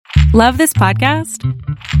Love this podcast?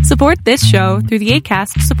 Support this show through the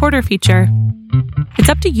Acast supporter feature. It's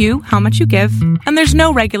up to you how much you give, and there's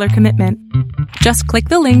no regular commitment. Just click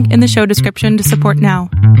the link in the show description to support now.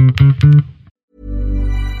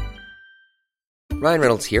 Ryan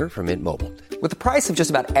Reynolds here from Mint Mobile. With the price of just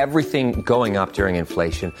about everything going up during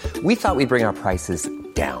inflation, we thought we'd bring our prices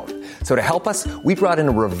down. So to help us, we brought in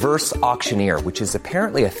a reverse auctioneer, which is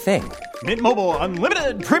apparently a thing. Mint Mobile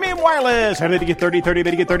Unlimited Premium Wireless. How to get 30, 30,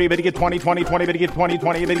 bit to get 30, bit to get 20, 20, 20, bit to get 20,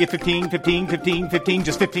 20, bit to get 15, 15, 15, 15,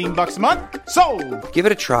 just $15 a month? Sold! Give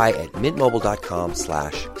it a try at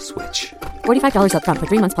mintmobile.com/switch. $45 up front for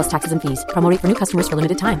 3 months plus taxes and fees. Promo rate for new customers for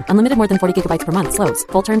limited time. Unlimited more than 40 gigabytes per month. Slows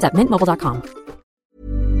full terms at mintmobile.com.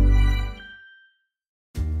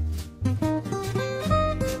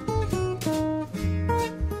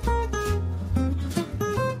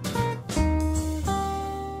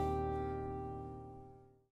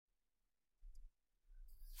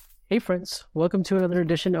 Hey friends, welcome to another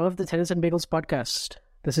edition of the Tennis and Bagels podcast.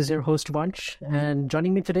 This is your host Vanch, and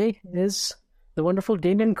joining me today is the wonderful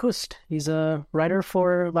Damian Kust. He's a writer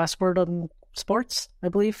for Last Word on Sports, I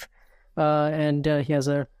believe, and he has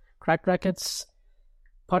a Cracked Rackets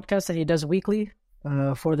podcast that he does weekly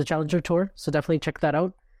for the Challenger Tour, so definitely check that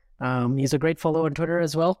out. He's a great follow on Twitter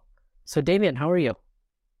as well. So Damian, how are you?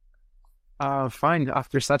 Fine,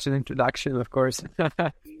 after such an introduction, of course.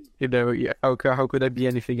 How could I be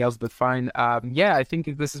anything else but fine? I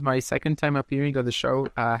think this is my second time appearing on the show.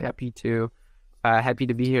 Happy to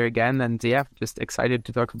be here again, and just excited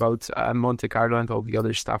to talk about Monte Carlo and all the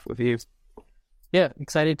other stuff with you. Yeah,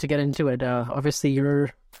 excited to get into it. Obviously,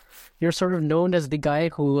 you're sort of known as the guy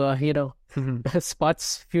who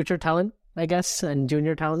spots future talent, I guess, and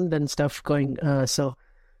junior talent and stuff going. So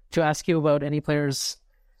to ask you about any players,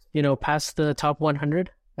 past the top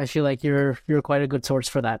 100. I feel like you're quite a good source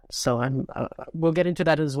for that. So we'll get into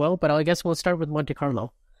that as well. But I guess we'll start with Monte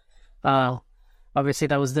Carlo. Obviously,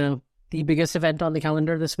 that was the biggest event on the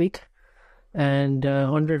calendar this week. And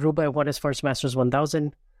Andre Rublev won his first Masters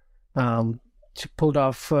 1000. Pulled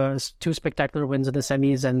off 2 spectacular wins in the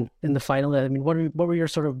semis and in the final. I mean, what were your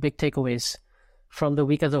sort of big takeaways from the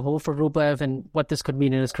week as a whole for Rublev and what this could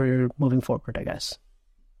mean in his career moving forward, I guess?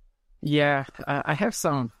 Yeah, I have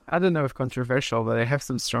some, I don't know if controversial, but I have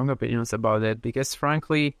some strong opinions about it because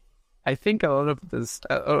frankly, I think a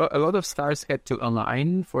lot of stars had to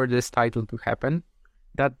align for this title to happen.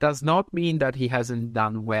 That does not mean that he hasn't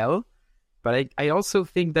done well, but I also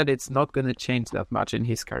think that it's not going to change that much in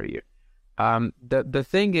his career. The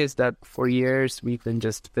thing is that for years we've been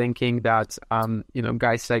just thinking that,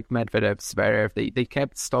 guys like Medvedev, Zverev, they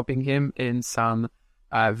kept stopping him in some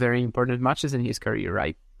very important matches in his career,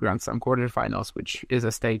 right? Grand Slam quarterfinals, which is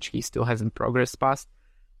a stage he still hasn't progressed past.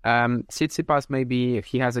 Tsitsipas, maybe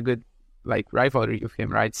he has a good rivalry with him,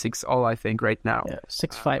 right? 6-all, I think, right now. Yeah,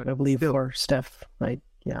 6-5, I believe, for Steph, right?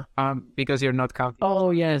 Yeah. Because you're not counting. Oh,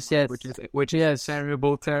 yes. Which is a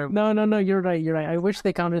terrible term. No, you're right. I wish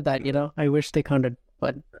they counted that, I wish they counted,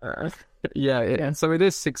 but... Yeah. So it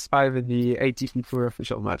is 6-5 in the ATP Tour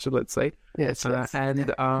official match, let's say. Yes.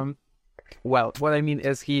 Well, what I mean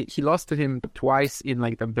is he lost to him twice in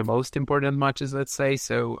the most important matches, let's say.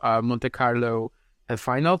 So Monte Carlo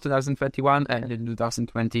final 2021 and in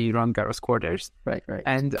 2020 Roland Garros quarters. Right.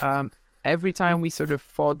 And every time we sort of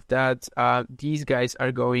thought that these guys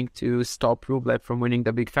are going to stop Rublev from winning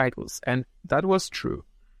the big titles, and that was true.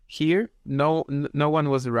 Here, no one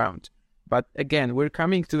was around. But again, we're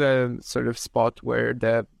coming to a sort of spot where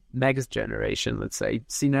the next generation, let's say,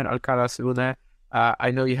 Sinner, Alcaraz, Rune.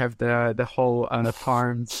 I know you have the whole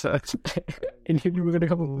farms and you were going to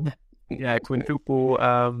come up with that. Yeah, quintuple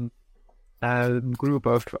group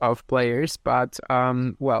of players, but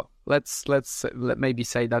let's maybe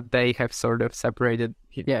say that they have sort of separated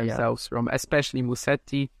themselves from, especially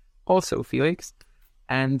Musetti, also Felix,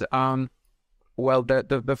 and the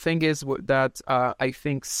thing is that I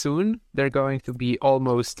think soon they're going to be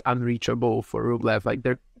almost unreachable for Rublev.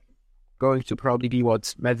 They're going to probably be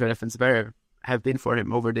what Medvedev and Zverev have been for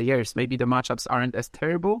him over the years. Maybe the matchups aren't as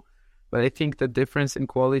terrible, but I think the difference in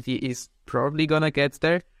quality is probably gonna get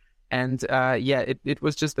there. And it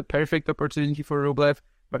was just the perfect opportunity for Rublev,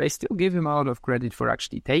 but I still give him a lot of credit for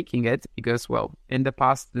actually taking it because, in the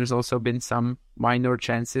past, there's also been some minor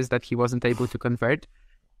chances that he wasn't able to convert.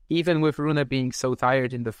 Even with Rune being so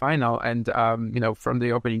tired in the final and, from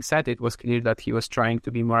the opening set, it was clear that he was trying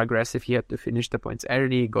to be more aggressive. He had to finish the points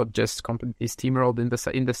early, got just completely steamrolled in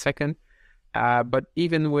the second. But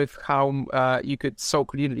even with how you could so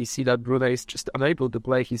clearly see that Rune is just unable to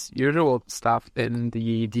play his usual stuff in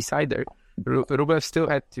the decider, Rublev still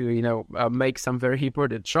had to, make some very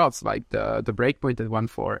important shots, like the breakpoint at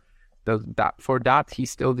 1-4, for that he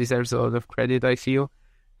still deserves a lot of credit, I feel.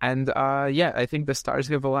 And I think the stars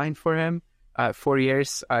have aligned for him. 4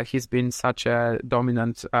 years, he's been such a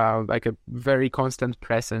dominant, like a very constant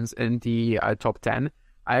presence in the top 10.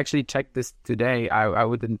 I actually checked this today. I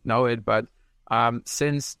wouldn't know it, but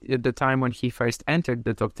since the time when he first entered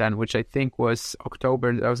the top 10, which I think was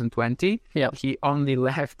October 2020, he only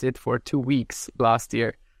left it for 2 weeks last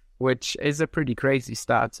year, which is a pretty crazy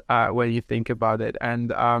stat when you think about it.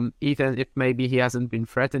 And even if maybe he hasn't been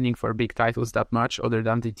threatening for big titles that much, other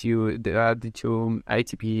than the two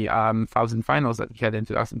ATP 1000 finals that he had in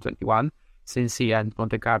 2021, since he had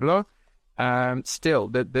Monte Carlo, still,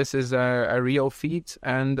 this is a real feat.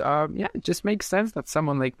 And it just makes sense that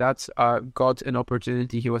someone like that got an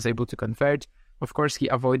opportunity he was able to convert. Of course, he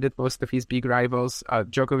avoided most of his big rivals,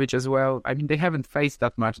 Djokovic as well. I mean, they haven't faced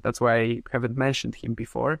that much. That's why I haven't mentioned him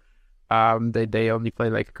before. They only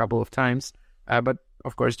played like a couple of times. But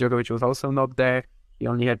of course, Djokovic was also not there. He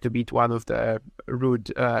only had to beat one of the Rune,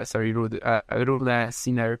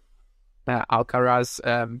 Sinner,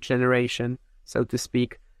 Alcaraz generation, so to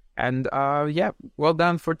speak. And well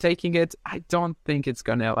done for taking it. I don't think it's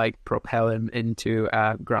gonna like propel him into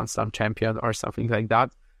a Grand Slam champion or something like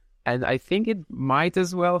that. And I think it might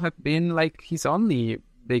as well have been like his only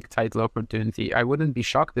big title opportunity. I wouldn't be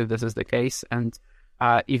shocked if this is the case. And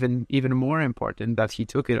even more important that he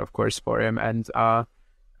took it, of course, for him. And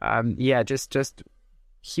he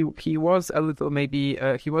was a little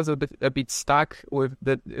he was a bit stuck with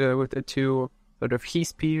the two sort of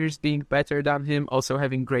his peers being better than him, also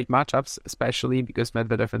having great matchups, especially because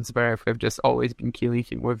Medvedev and Zverev have just always been killing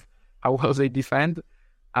him with how well they defend.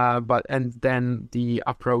 And then the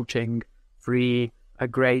approaching three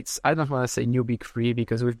greats. I don't want to say new big three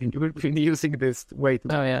because we've been using this way too.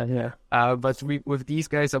 Oh yeah. But with these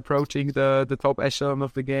guys approaching the top echelon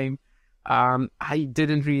of the game, I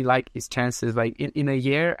didn't really like his chances. Like in a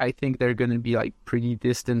year, I think they're going to be like pretty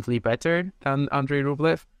distantly better than Andrei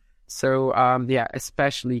Rublev. So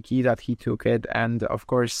especially key that he took it, and of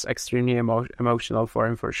course extremely emotional for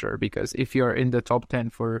him for sure. Because if you're in the top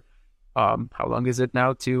 10 for how long is it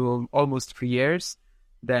now? To almost 3 years,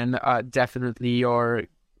 then definitely your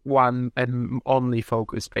one and only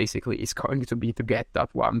focus basically is going to be to get that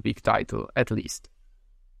one big title at least.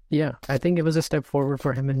 Yeah, I think it was a step forward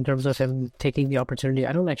for him in terms of him taking the opportunity.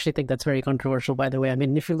 I don't actually think that's very controversial, by the way. I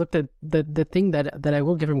mean, if you looked at the thing that I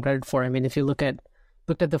will give him credit for, I mean, if you looked at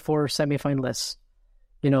the 4 semifinalists,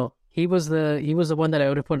 he was the one that I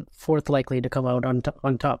would have put fourth likely to come out on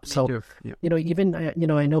top. So, yeah. Even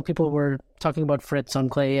I know people were talking about Fritz on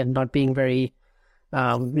clay and not being very,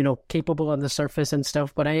 capable on the surface and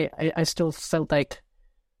stuff, but I still felt like,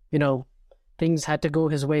 things had to go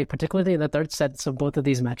his way, particularly in the third sets of both of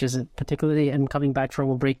these matches, and particularly in coming back from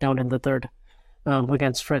a breakdown in the third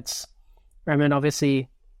against Fritz. I mean, obviously,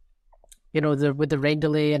 with the rain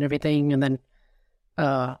delay and everything, and then,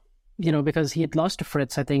 because he had lost to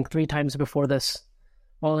Fritz, I think, 3 times before this,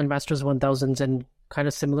 all in Masters 1000s in kind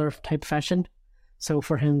of similar type fashion. So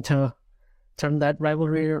for him to turn that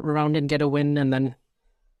rivalry around and get a win and then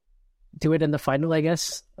do it in the final, I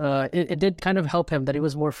guess, it did kind of help him that he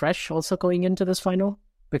was more fresh also going into this final,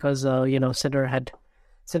 because,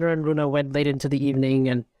 Sinner and Rune went late into the evening,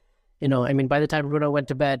 and, by the time Rune went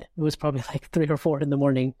to bed, it was probably like 3 or 4 in the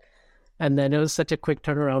morning, and then it was such a quick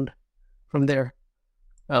turnaround from there.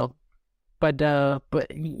 But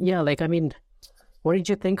yeah, what did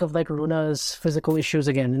you think of Rune's physical issues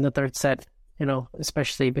again in the third set?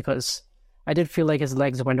 Especially because I did feel like his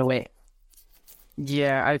legs went away.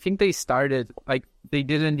 Yeah, I think they started, they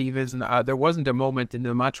didn't even, there wasn't a moment in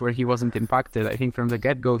the match where he wasn't impacted. I think from the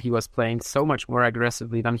get-go, he was playing so much more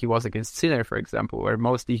aggressively than he was against Sinner, for example, where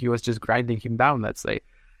mostly he was just grinding him down, let's say.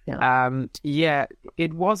 Yeah.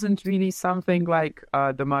 It wasn't really something like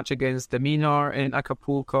the match against Deminor in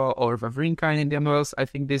Acapulco or Wawrinka in Indian Wells. I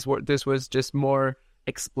think this was just more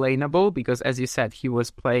explainable because, as you said, he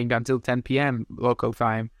was playing until 10 p.m. local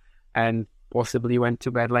time and possibly went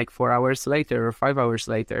to bed 4 hours later or 5 hours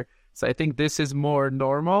later. So I think this is more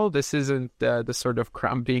normal. This isn't the sort of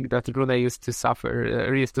cramping that Rune used to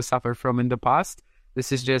suffer from in the past.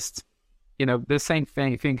 This is just, the same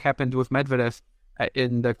thing happened with Medvedev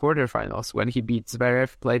in the quarterfinals when he beat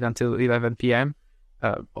Zverev, played until 11 p.m.,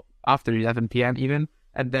 after 11 p.m. even,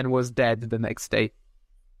 and then was dead the next day.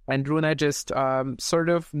 And Rune just sort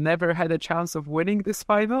of never had a chance of winning this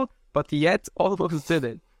final, but yet almost did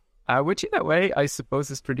it. Which in a way, I suppose,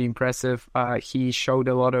 is pretty impressive. He showed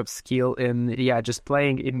a lot of skill in, just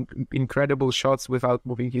playing incredible shots without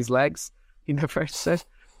moving his legs in the first set.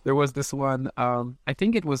 There was this one, I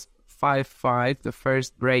think it was 5-5, the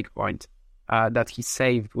first break point. that he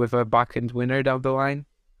saved with a backhand winner down the line.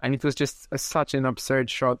 And it was just such an absurd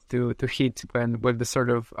shot to hit with the sort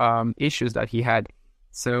of issues that he had.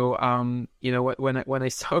 So, when I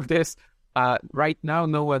saw this, right now,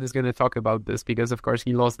 no one is going to talk about this because, of course,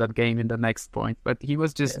 he lost that game in the next point. But he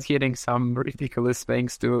was just hitting some ridiculous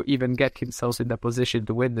things to even get himself in the position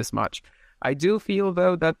to win this match. I do feel,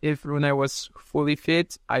 though, that if Rune was fully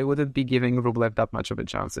fit, I wouldn't be giving Rublev that much of a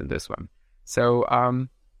chance in this one. So,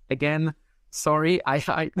 again, sorry, I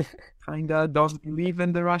kind of don't believe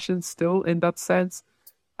in the Russians still in that sense.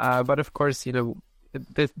 But, of course,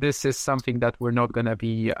 this is something that we're not going to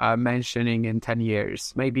be mentioning in 10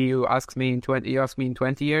 years. Maybe you ask me in 20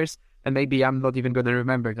 years, and maybe I'm not even going to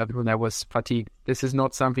remember that Rune was fatigued. This is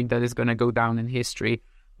not something that is going to go down in history.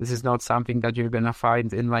 This is not something that you're going to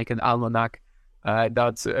find in like an almanac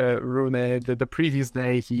that Rune, the previous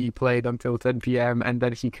day, he played until 10 p.m. and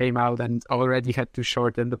then he came out and already had to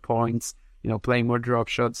shorten the points, playing more drop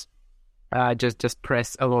shots, just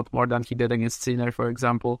press a lot more than he did against Sinner, for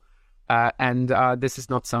example. And this is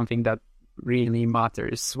not something that really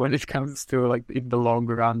matters when it comes to, like, in the long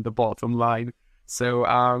run, the bottom line.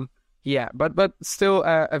 So, but still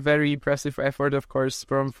a very impressive effort, of course,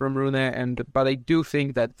 from Rune. But I do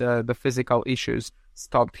think that the physical issues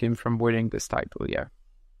stopped him from winning this title.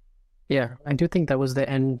 Yeah, I do think that was the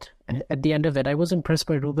end. At the end of it, I was impressed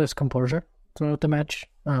by Rublev's composure throughout the match.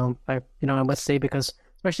 I must say, because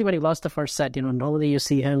especially when he lost the first set, normally you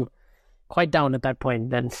see him quite down at that point.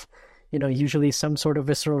 Then, usually some sort of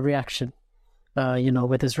visceral reaction,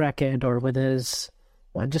 with his racket or with his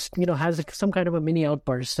has some kind of a mini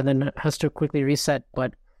outburst and then has to quickly reset.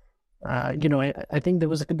 But I think there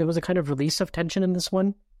was a kind of release of tension in this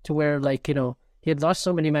one, to where, like, he had lost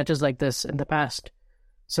so many matches like this in the past.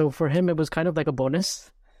 So for him, it was kind of like a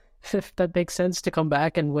bonus, if that makes sense, to come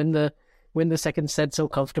back and win the second set so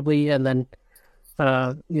comfortably. And then,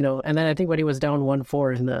 and then I think when he was down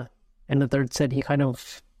 1-4 in the third set, he kind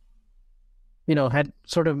of, had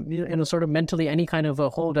sort of mentally any kind of a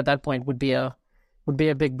hold at that point would be a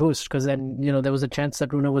big boost, because then, there was a chance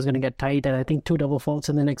that Rune was going to get tight, and I think 2 double faults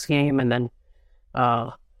in the next game, and then,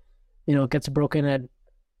 gets broken at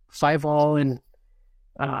 5-all, and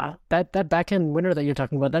that backhand winner that you're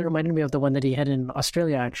talking about, that reminded me of the one that he had in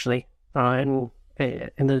Australia, actually, in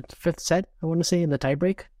the 5th set, I want to say, in the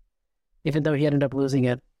tiebreak, even though he ended up losing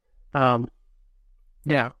it.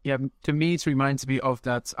 Yeah. To me, it reminds me of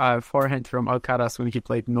that forehand from Alcaraz when he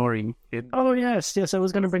played Nori. Oh yes, I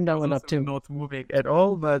was going to bring that one up too. Not moving at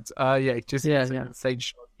all, but it just insane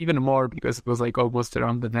shot. Even more because it was like almost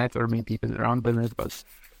around the net, or maybe even around the net. But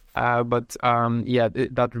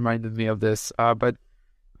that reminded me of this. But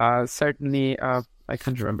certainly, I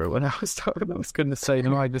can't remember what I was going to say.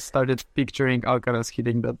 I just started picturing Alcaraz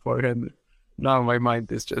hitting that forehand. Now my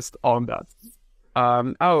mind is just on that. I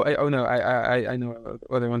know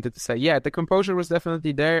what I wanted to say. Yeah, the composure was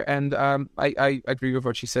definitely there, and I agree with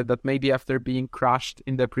what she said, that maybe after being crushed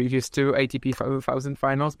in the previous 2 ATP 1000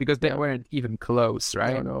 finals, because they weren't even close,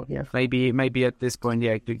 right? No, yeah. Maybe at this point,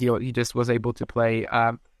 he just was able to play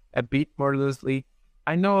a bit more loosely.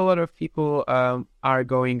 I know a lot of people are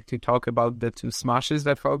going to talk about the 2 smashes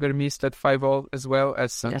that Holger missed at 5-all as well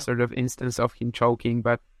as some sort of instance of him choking,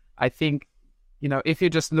 but I think, if you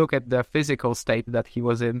just look at the physical state that he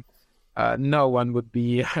was in, no one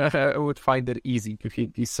would find it easy to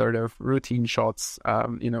hit these sort of routine shots,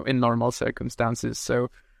 in normal circumstances. So,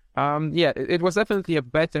 it was definitely a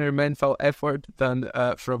better mental effort than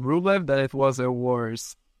from Rublev, than it was a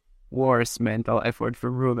worse mental effort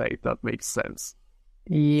from Rune, if that makes sense.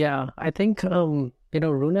 Yeah, I think,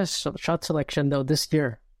 Rune's shot selection, though, this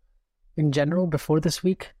year, in general, before this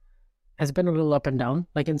week, has been a little up and down.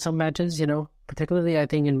 Like in some matches, particularly I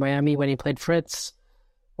think in Miami when he played Fritz,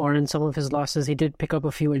 or in some of his losses, he did pick up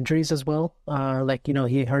a few injuries as well.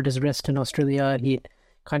 He hurt his wrist in Australia. He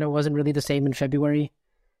kind of wasn't really the same in February.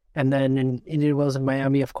 And then in Indian Wells in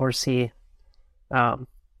Miami, of course, he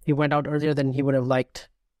went out earlier than he would have liked.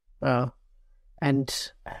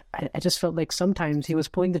 And I just felt like sometimes he was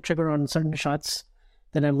pulling the trigger on certain shots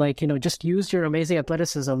that I'm like, just use your amazing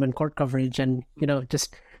athleticism and court coverage and,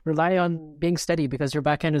 just rely on being steady, because your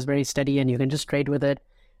backhand is very steady and you can just trade with it.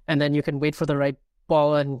 And then you can wait for the right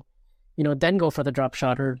ball and, then go for the drop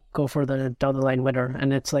shot or go for the down the line winner.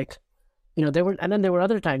 And it's like, there were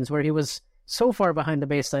other times where he was so far behind the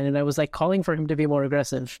baseline and I was like calling for him to be more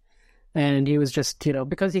aggressive. And he was just,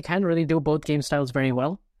 because he can really do both game styles very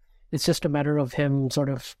well. It's just a matter of him sort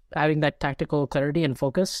of having that tactical clarity and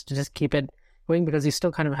focus to just keep it going, because he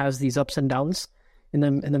still kind of has these ups and downs in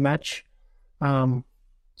the match.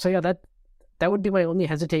 So yeah, that would be my only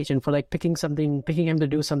hesitation for like picking him to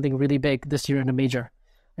do something really big this year in a major.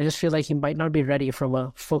 I just feel like he might not be ready from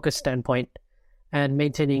a focus standpoint and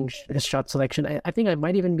maintaining his shot selection. I think I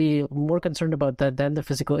might even be more concerned about that than the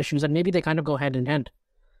physical issues, and maybe they kind of go hand in hand,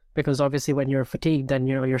 because obviously when you're fatigued, then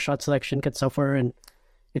your shot selection can suffer and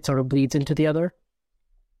it sort of bleeds into the other.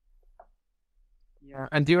 Yeah,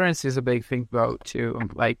 endurance is a big thing though too.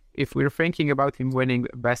 Like if we're thinking about him winning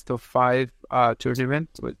best of 5 tournament,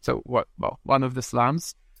 so one of the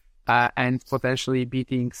slams, and potentially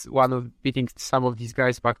beating some of these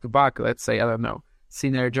guys back to back. Let's say, I don't know,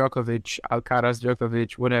 Sinner, Djokovic, Alcaraz,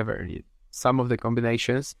 Djokovic, whatever, some of the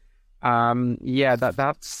combinations. That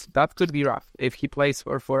could be rough if he plays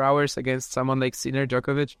for 4 hours against someone like Sinner,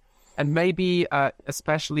 Djokovic, and maybe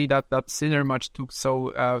especially that Sinner match took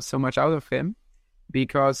so much out of him,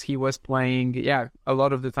 because he was playing, a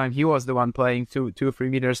lot of the time he was the one playing 2 or 3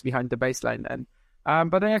 meters behind the baseline. And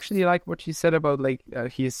but I actually like what you said about like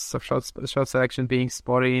his shot selection being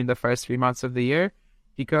spotty in the first 3 months of the year,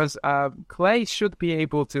 because Clay should be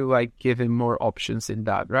able to like give him more options in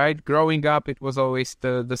that, right? Growing up, it was always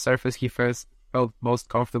the surface he first felt most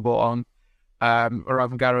comfortable on.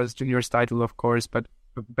 Roland Garros Juniors title, of course, but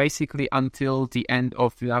basically until the end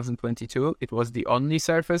of 2022, it was the only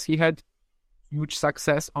surface he had huge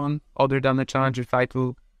success on, other than the challenger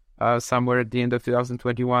title somewhere at the end of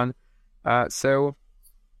 2021. So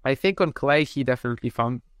I think on clay he definitely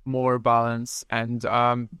found more balance, and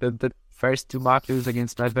the first 2 matches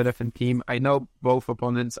against Medvedev and Thiem, I know both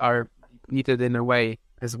opponents are depleted in a way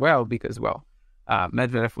as well, because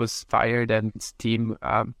Medvedev was tired and Thiem,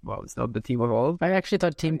 it's not the team of old. I actually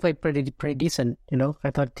thought Thiem played pretty decent.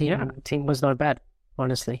 I thought Thiem was not bad,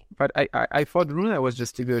 honestly. But I thought Rune was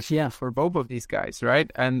just too good for both of these guys,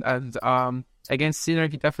 right? And against Sinner,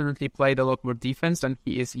 he definitely played a lot more defense than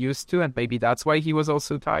he is used to, and maybe that's why he was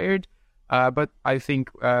also tired. But I think,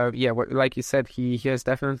 like you said, he has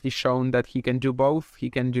definitely shown that he can do both. He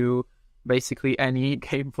can do basically any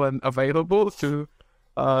game plan available to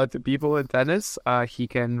people in tennis. He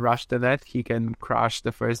can rush the net. He can crush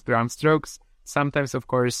the first ground strokes. Sometimes, of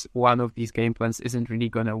course, one of these game plans isn't really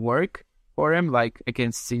going to work for him. Like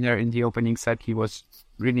against Sinner in the opening set, he was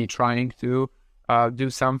really trying to do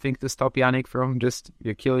something to stop Yannick from just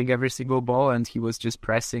killing every single ball, and he was just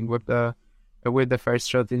pressing with the first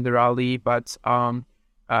shot in the rally. But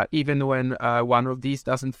even when one of these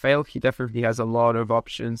doesn't fail, he definitely has a lot of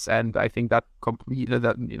options, and I think that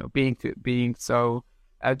being so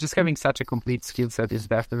just having such a complete skill set is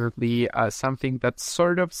definitely something that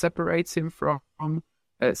sort of separates him from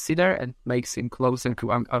Sinner and makes him closer to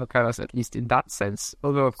Alcaraz, at least in that sense.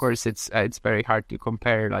 Although of course it's very hard to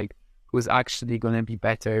compare like who's actually going to be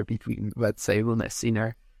better between, let's say, Rune and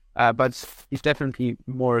Sinner. But he's definitely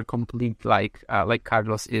more complete, like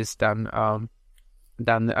Carlos is, than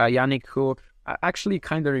Yannick, who actually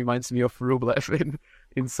kind of reminds me of Rublev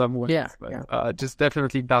in some ways. Just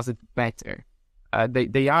definitely does it better.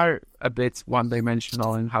 They are a bit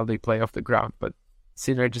one-dimensional in how they play off the ground, but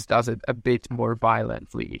Sinner just does it a bit more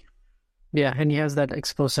violently. Yeah, and he has that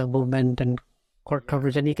explosive movement and court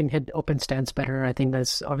coverage, and he can hit open stance better. I think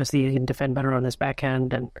that's obviously he can defend better on his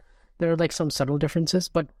backhand, and there are like some subtle differences.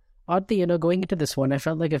 But oddly, going into this one, I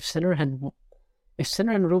felt like if Sinner and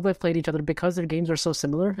Rublev played each other, because their games are so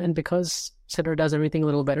similar, and because Sinner does everything a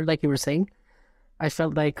little better, like you were saying, I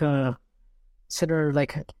felt like Sinner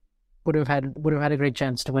would have had a great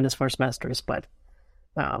chance to win his first Masters. But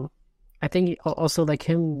I think also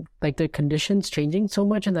the conditions changing so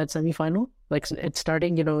much in that semifinal, like it's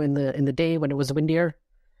starting in the day when it was windier,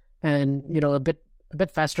 and a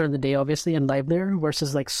bit faster in the day obviously and livelier,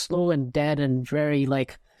 versus like slow and dead and very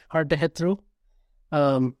like hard to hit through.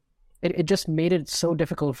 It just made it so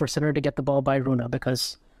difficult for Sinner to get the ball by Rune,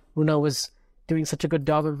 because Rune was doing such a good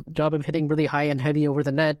job of hitting really high and heavy over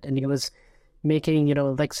the net, and he was making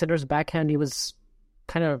like Sinner's backhand, he was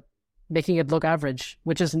kind of making it look average,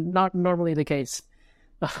 which is not normally the case.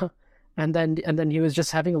 And then he was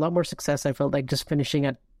just having a lot more success, I felt like, just finishing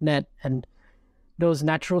at net, and those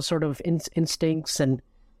natural sort of instincts and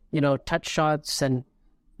touch shots and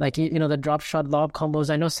like the drop shot lob combos.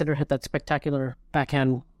 I know Sinner hit that spectacular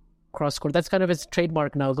backhand cross court. That's kind of his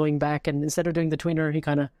trademark now, going back, and instead of doing the tweener, he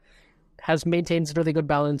kind of maintains really good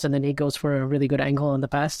balance, and then he goes for a really good angle on the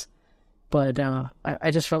pass. But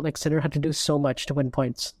I just felt like Sinner had to do so much to win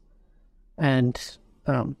points. And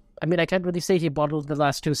I can't really say he bottled the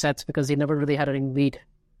last 2 sets, because he never really had any lead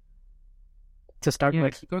to start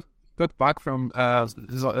with. He got back from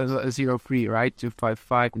 0-3, right, to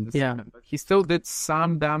 5-5 in the second. But he still did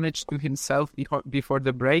some damage to himself before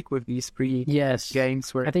the break with these 3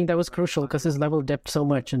 games. Where I think that was crucial, because his level dipped so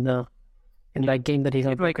much in the in that game that he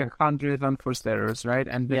got like 100 unforced errors, right?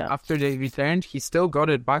 And then after they returned, he still got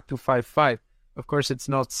it back to 5-5. Of course, it's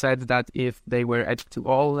not said that if they were at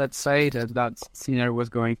 2-all, let's say, that Sinner was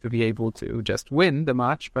going to be able to just win the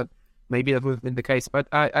match, but maybe that would have been the case. But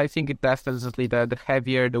I think it definitely the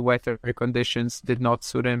heavier, the wetter conditions did not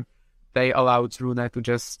suit him. They allowed Rune to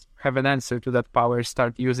just have an answer to that power,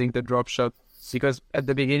 start using the drop shot, because at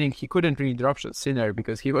the beginning he couldn't really drop shot Sinner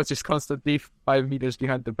because he was just constantly 5 meters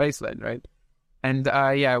behind the baseline, right? And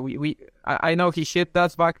I know he hit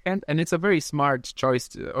that backhand, and it's a very smart choice,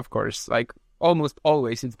 of course. Like almost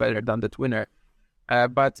always, it's better than the twinner.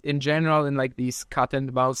 But in general, in like these cat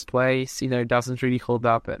and mouse play, Sinner doesn't really hold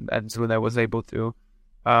up, and Rune was able to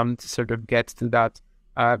sort of get to that.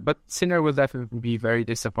 But Sinner will definitely be very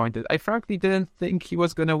disappointed. I frankly didn't think he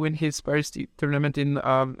was going to win his first tournament in,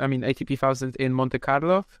 ATP 1000 in Monte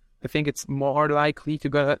Carlo. I think it's more likely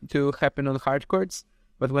to happen on hard courts.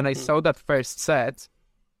 But when I saw that first set,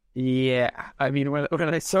 when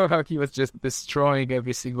I saw how he was just destroying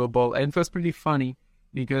every single ball, and it was pretty funny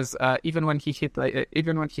because even when he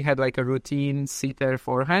had like a routine sitter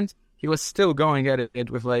forehand, he was still going at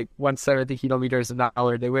it with like 170 kilometers an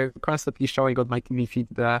hour. They were constantly showing on my TV feed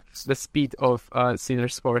the speed of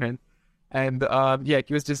Sinner's forehand. And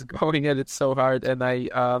he was just going at it so hard. And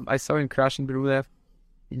I saw him crushing Rublev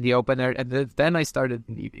in the opener. And then I started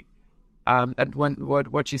believing. And when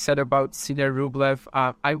what you said about Sinner Rublev,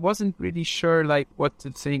 I wasn't really sure like what to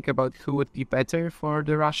think about who would be better for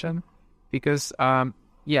the Russian. Because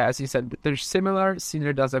as you said, they're similar.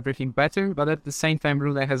 Sinner does everything better, but at the same time,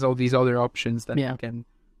 Rune has all these other options that can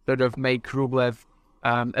sort of make Rublev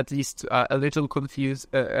at least a little confuse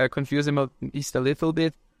him at least a little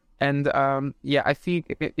bit. And I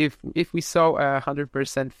think if we saw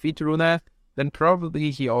 100% fit Rune, then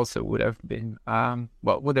probably he also would have been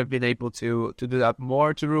able to do that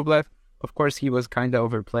more to Rublev. Of course, he was kind of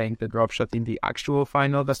overplaying the drop shot in the actual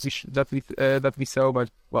final that we saw,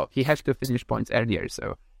 but he had to finish points earlier,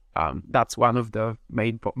 so that's one of the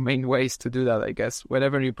main ways to do that, I guess.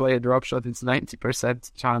 Whenever you play a drop shot, it's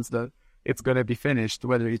 90% chance that it's gonna be finished,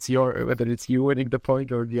 whether it's you winning the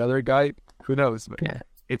point or the other guy, who knows? But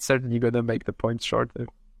it's certainly gonna make the points shorter.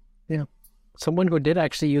 Yeah. Someone who did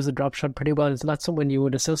actually use the drop shot pretty well, is not someone you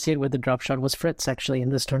would associate with the drop shot, was Fritz actually in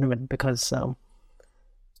this tournament, because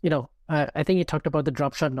I think he talked about the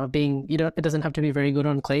drop shot not being, it doesn't have to be very good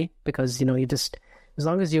on clay, because, you just, as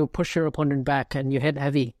long as you push your opponent back and you hit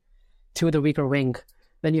heavy to the weaker wing,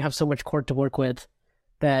 then you have so much court to work with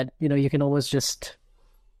that, you can always just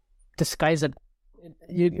disguise it.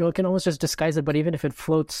 You can almost just disguise it, but even if it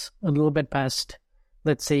floats a little bit past,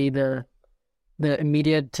 let's say, the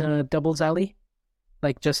immediate doubles alley,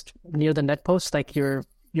 like just near the net post, like you're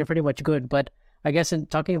pretty much good. But I guess in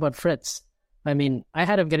talking about Fritz, I mean, I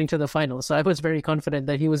had him getting to the final, so I was very confident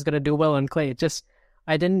that he was going to do well on clay. Just,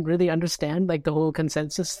 I didn't really understand, like, the whole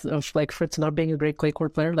consensus of, like, Fritz not being a great clay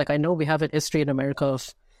court player. Like, I know we have a history in America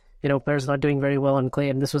of, players not doing very well on clay,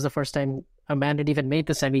 and this was the first time a man had even made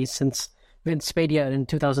the semis since Vince Spadea in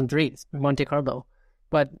 2003, Monte Carlo.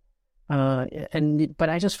 But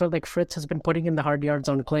I just felt like Fritz has been putting in the hard yards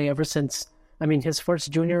on clay ever since, his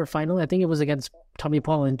first junior final, I think it was against Tommy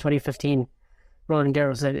Paul in 2015. Roland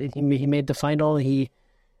Garros, he made the final.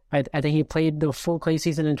 I think he played the full clay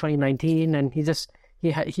season in 2019, and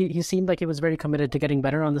he seemed like he was very committed to getting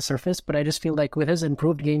better on the surface. But I just feel like with his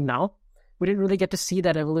improved game now, we didn't really get to see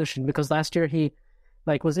that evolution, because last year he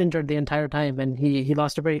was injured the entire time, and he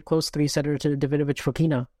lost a very close 3-setter to Davidovich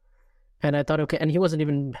Fokina. And I thought, okay, and he wasn't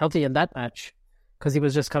even healthy in that match because he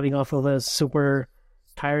was just coming off of a super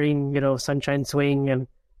tiring, sunshine swing, and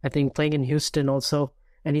I think playing in Houston also.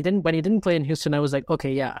 And when he didn't play in Houston, I was like,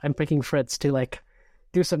 okay, yeah, I'm picking Fritz to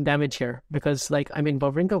do some damage here, because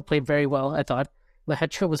Wawrinka played very well, I thought.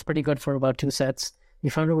 Lehecka was pretty good for about 2 sets. He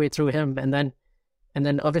found a way through him, and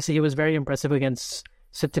then obviously he was very impressive against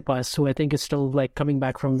Tsitsipas, who I think is still coming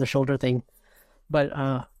back from the shoulder thing. But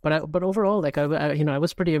overall, I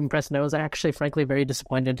was pretty impressed, and I was actually frankly very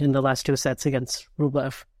disappointed in the last 2 sets against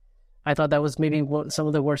Rublev. I thought that was maybe some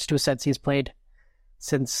of the worst 2 sets he's played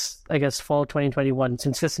since, I guess, fall 2021,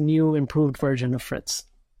 since this new improved version of Fritz.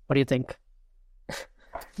 What do you think?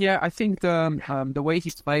 Yeah, I think the way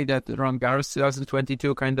he's played at Roland Garros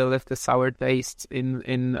 2022 kind of left a sour taste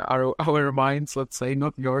in our minds, let's say,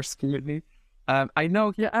 not yours, clearly. I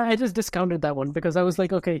know. Yeah, I just discounted that one because I was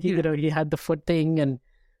like, okay, he had the foot thing, and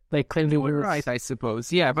clearly we were right, I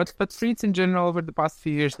suppose. Yeah, but Fritz in general over the past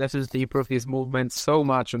few years definitely improved his movement so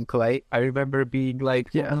much on clay. I remember being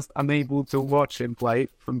almost unable to watch him play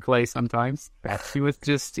from clay sometimes. He was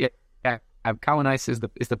just Cowan Ice is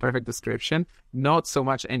the perfect description. Not so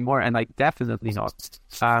much anymore, and like definitely not.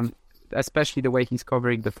 Especially the way he's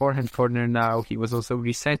covering the forehand corner now. He was also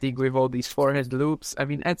resetting with all these forehand loops. I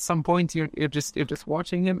mean, at some point you're just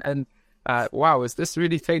watching him, and wow, is this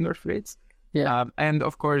really Taylor Fritz? Yeah. And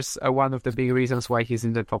of course, one of the big reasons why he's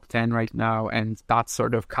in the top 10 right now, and that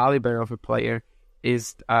sort of caliber of a player,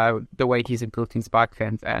 is the way he's improved his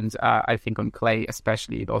backhand. And I think on clay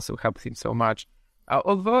especially, it also helps him so much.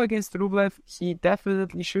 Although against Rublev, he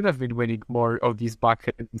definitely should have been winning more of these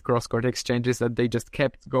backhand cross-court exchanges that they just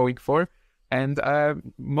kept going for. And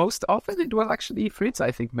most often it was actually Fritz,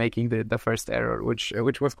 I think, making the first error, which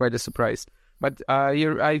was quite a surprise. But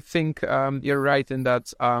I think you're right in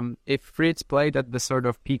that if Fritz played at the sort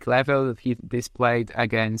of peak level that he displayed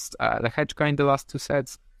against the Hedgeka in the last two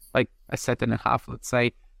sets, like a set and a half, let's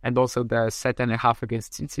say, and also the set and a half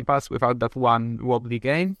against Tsitsipas without that one wobbly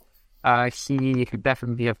game, he could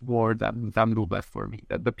definitely have more than Rublev for me.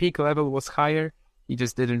 That the peak level was higher, he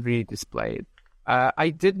just didn't really display it. I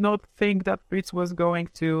did not think that Fritz was going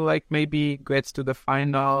to like maybe get to the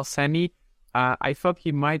final semi. I thought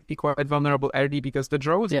he might be quite vulnerable early because the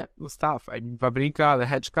draw was tough. I mean, Wawrinka, the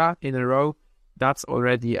Hedgeka in a row, that's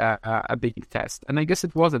already a big test. And I guess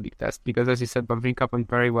it was a big test because, as you said, Wawrinka played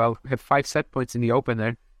very well. He had 5 set points in the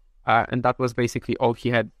opener, and that was basically all he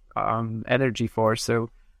had energy for. So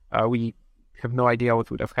we have no idea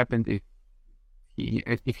what would have happened if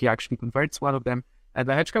he actually converts one of them. And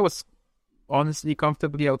the Hedgeka was honestly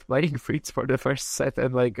comfortably outplaying Fritz for the first set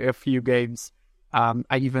and like a few games.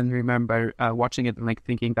 I even remember watching it and like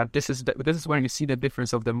thinking that this is where you see the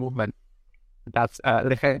difference of the movement. That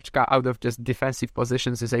the Hedgeka out of just defensive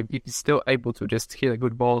positions is still able to just hit a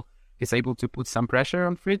good ball. Is able to put some pressure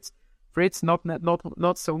on Fritz. Fritz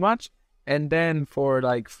not so much. And then for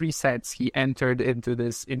like 3 sets, he entered into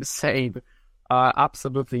this insane,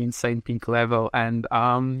 absolutely insane peak level. And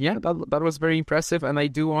that was very impressive. And I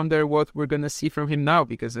do wonder what we're gonna see from him now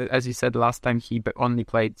because, as you said last time, he only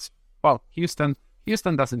played. Well, Houston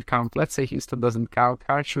doesn't count. Let's say Houston doesn't count.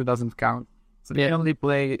 Harshu doesn't count. So he only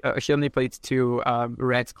played 2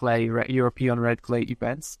 red clay European red clay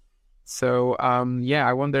events. So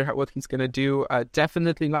I wonder what he's gonna do.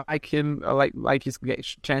 Definitely like him, like his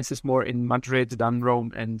chances more in Madrid than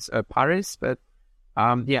Rome and Paris. But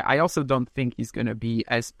I also don't think he's gonna be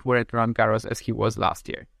as poor at Roland Garros as he was last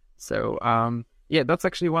year. So that's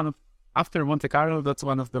actually after Monte Carlo, that's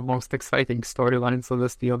one of the most exciting storylines,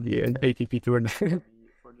 honestly, on the ATP tour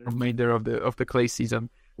for the remainder of the clay season.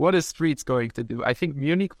 What is Fritz going to do? I think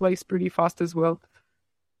Munich plays pretty fast as well.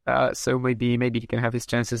 So maybe he can have his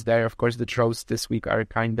chances there. Of course, the draws this week are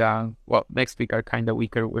next week are kinda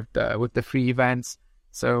weaker with the free events.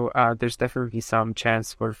 So there's definitely some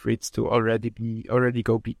chance for Fritz to already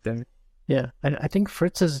go beat them. Yeah, and I think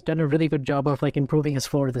Fritz has done a really good job of like improving his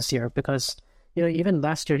floor this year because even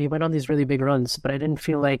last year he went on these really big runs, but I didn't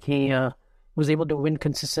feel like he was able to win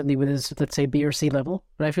consistently with his, let's say, B or C level.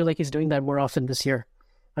 But I feel like he's doing that more often this year.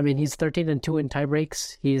 I mean, he's 13-2 in tie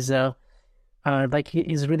breaks. He's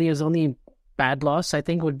he's really his only bad loss, I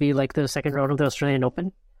think, would be like the second round of the Australian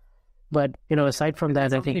Open. But aside from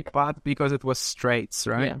that, I think bad because it was straights,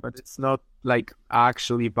 right? Yeah. But it's not like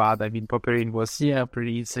actually bad. I mean, Popperin was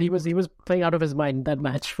pretty insane. He was playing out of his mind that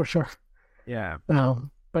match for sure. Yeah.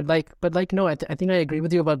 But no, I think I agree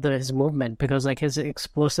with you about his movement because like his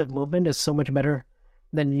explosive movement is so much better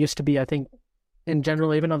than it used to be. I think in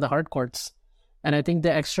general, even on the hard courts. And I think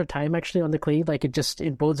the extra time actually on the clay, like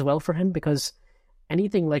it bodes well for him because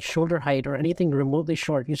anything like shoulder height or anything remotely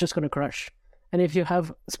short, he's just going to crush. And if you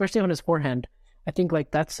have, especially on his forehand, I think like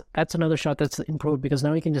that's another shot that's improved because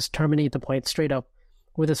now he can just terminate the point straight up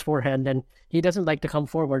with his forehand, and he doesn't like to come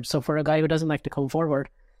forward. So for a guy who doesn't like to come forward,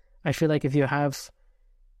 I feel like if you have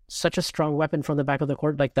such a strong weapon from the back of the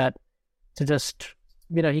court like that, to just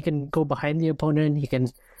he can go behind the opponent, he can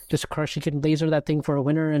just crush, he can laser that thing for a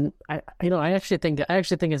winner. And I actually think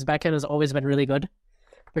his backhand has always been really good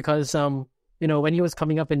because when he was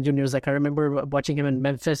coming up in juniors, like I remember watching him in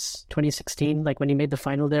Memphis 2016, like when he made the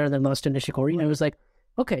final there and then lost to Nishikori, I was like,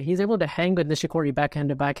 okay, he's able to hang with Nishikori backhand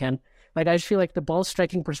to backhand. Like I feel like the ball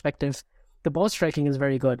striking perspective, the ball striking is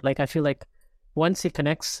very good. Like I feel like once he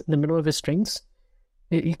connects in the middle of his strings,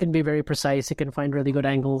 he can be very precise, he can find really good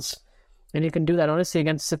angles. And he can do that, honestly,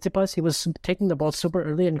 against Tsitsipas. He was taking the ball super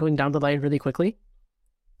early and going down the line really quickly.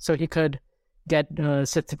 So he could get keep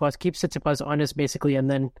Tsitsipas honest, basically, and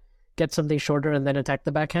then get something shorter and then attack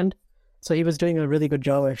the backhand. So he was doing a really good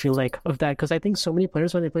job, I feel like, of that. Because I think so many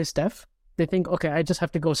players, when they play Steph, they think, okay, I just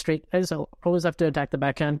have to go straight. I just always have to attack the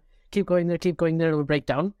backhand. Keep going there, it'll break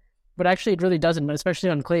down. But actually, it really doesn't,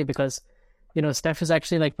 especially on clay, because Steph is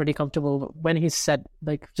actually like pretty comfortable when he's set,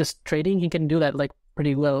 like just trading. He can do that like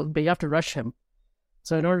pretty well, but you have to rush him.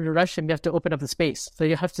 So in order to rush him, you have to open up the space. So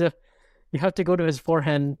you have to go to his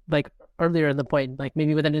forehand like earlier in the point, like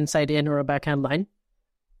maybe with an inside in or a backhand line.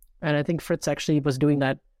 And I think Fritz actually was doing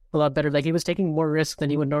that a lot better. Like he was taking more risk than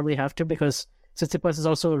he would normally have to, because Tsitsipas is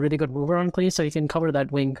also a really good mover on clay, so he can cover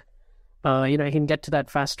that wing. He can get to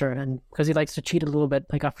that faster, and because he likes to cheat a little bit,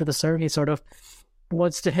 like after the serve, he sort of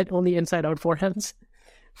wants to hit only inside-out forehands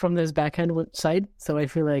from this backhand side. So I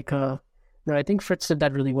feel like, I think Fritz did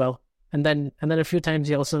that really well. And then a few times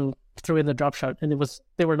he also threw in the drop shot, and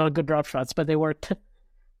they were not good drop shots, but they worked.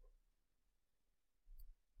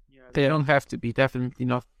 Yeah, they don't have to be, definitely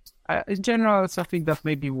not. In general, it's something that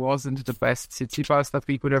maybe wasn't the best Tsitsipas that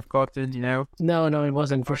we could have gotten, No, it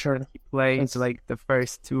wasn't for sure. He played like the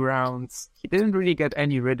first 2 rounds. He didn't really get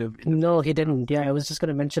any rhythm. No, he didn't. Yeah, I was just going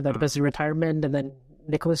to mention that because of retirement, and then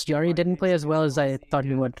Nicholas Jarry didn't play as well as I thought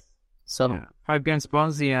he would. So 5 against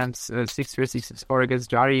Bonzi and 6-3, 6-4 against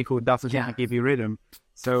Jarry, who doesn't really give you rhythm.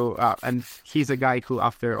 So, and he's a guy who,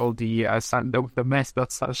 after all the mess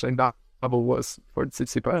that Sunshine Double was for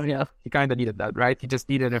Tsitsipas, he kind of needed that, right? He just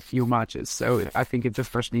needed a few matches. So I think it's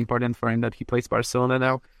especially important for him that he plays Barcelona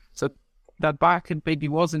now. So that backhand maybe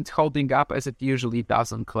wasn't holding up as it usually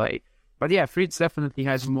does on clay. But yeah, Fritz definitely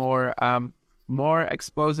has more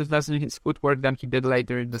explosiveness in his footwork than he did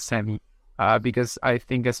later in the semi. Because I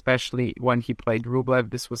think especially when he played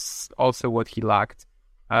Rublev, this was also what he lacked.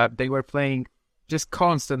 They were playing just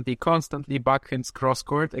constantly backhands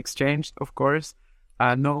cross-court exchanged, of course.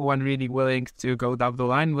 No one really willing to go down the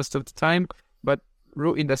line most of the time. But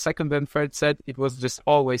in the second and third set, it was just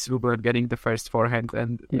always Rublev getting the first forehand.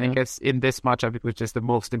 And I guess in this matchup, it was just the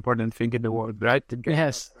most important thing in the world, right? To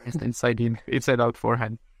get inside out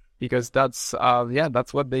forehand. Because that's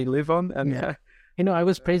what they live on. And I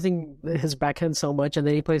was praising his backhand so much, and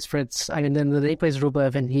then he plays Fritz. Then he plays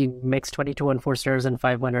Rublev, and he makes 22 on 4 serves and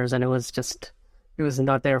 5 winners, and it was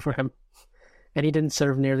not there for him. And he didn't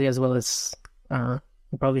serve nearly as well as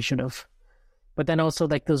he probably should have. But then also,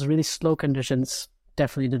 like, those really slow conditions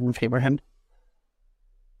definitely didn't favor him.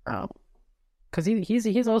 Because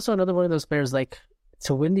he's also another one of those players, like,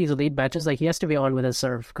 to win these lead matches, like, he has to be on with his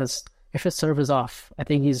serve, because if his serve is off, I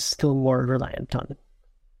think he's still more reliant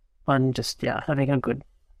on just having a good.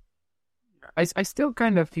 I still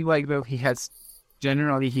kind of feel like though he has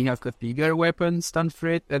the bigger weapons than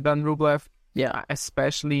Rublev. Yeah,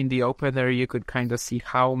 especially in the opener, you could kind of see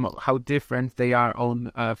how different they are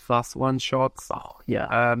on +1 shots. Oh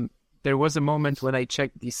yeah. There was a moment when I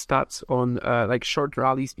checked the stats on like short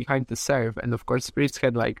rallies behind the serve, and of course Fritz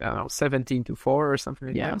had like 17-4 or something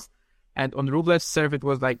like that. And on Rublev's serve it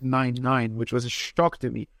was like 9-9, which was a shock to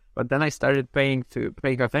me. But then I started paying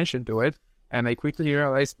attention to it, and I quickly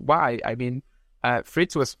realized why. I mean,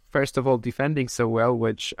 Fritz was first of all defending so well,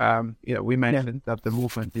 which we mentioned that the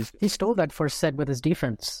movement is. He stole that first set with his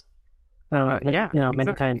defense.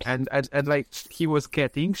 Many times. And like he was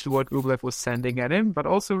getting to what Rublev was sending at him, but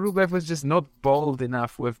also Rublev was just not bold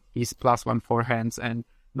enough with his +1 forehands and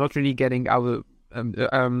not really getting out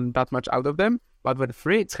that much out of them. But when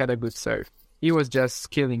Fritz had a good serve, he was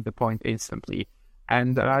just killing the point instantly.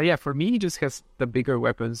 And for me, he just has the bigger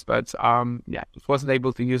weapons, but just wasn't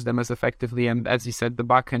able to use them as effectively. And as you said, the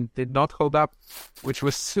backhand did not hold up, which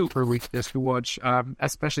was super weak to watch.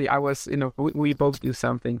 Especially, I was, we both do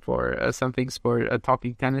something for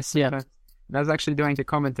talking tennis. Yeah. And I was actually doing the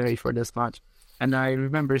commentary for this match, and I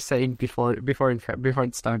remember saying before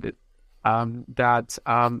it started, that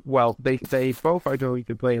they both are going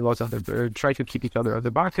to play a lot of try to keep each other on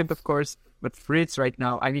the backhand, of course. But Fritz right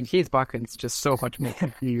now, I mean, his backhand is just so much more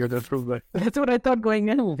superior than Rublev. That's what I thought going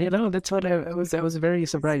in. That's what I was very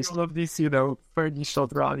surprised. All of these,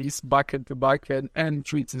 30-shot rallies, backhand to backhand, and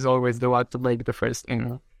Fritz is always the one to make the first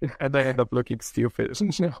and I end up looking stupid.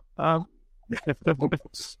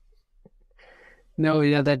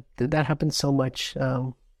 That happens so much.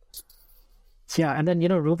 And then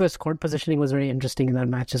Rublev's court positioning was very interesting in that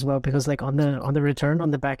match as well, because like on the return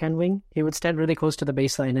on the backhand wing, he would stand really close to the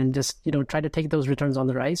baseline and just try to take those returns on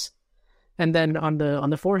the rise, and then on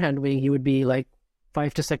the forehand wing, he would be like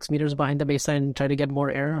 5 to 6 meters behind the baseline and try to get more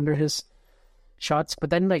air under his shots.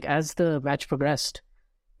 But then like as the match progressed,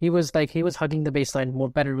 he was hugging the baseline more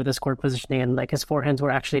better with his court positioning, and like his forehands were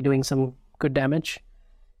actually doing some good damage,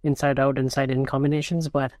 inside out, inside in combinations,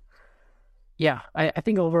 but. Yeah, I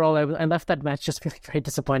think overall I left that match just feeling very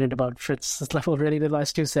disappointed about Fritz's level really the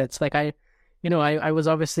last 2 sets. Like I was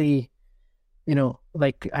obviously,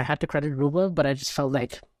 like I had to credit Rublev, but I just felt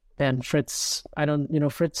like, man, Fritz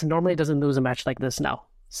normally doesn't lose a match like this now.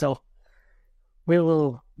 So we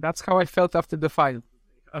will That's how I felt after the final.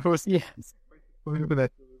 I was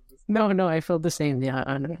No, I felt the same.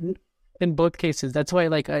 Yeah, in both cases. That's why,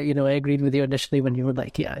 like, I agreed with you initially when you were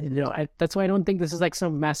like, yeah, that's why I don't think this is like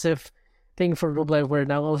some massive thing for Rublev where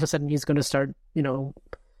now all of a sudden he's going to start,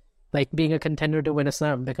 like being a contender to win a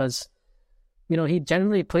slam, because, he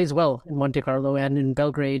generally plays well in Monte Carlo and in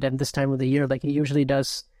Belgrade and this time of the year. Like, he usually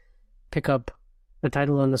does pick up the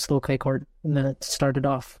title on the slow clay court and then it started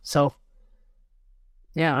off. So,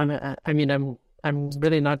 yeah, I'm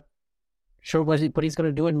really not sure what he's going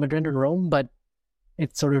to do in Madrid and Rome, but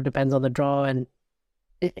it sort of depends on the draw, and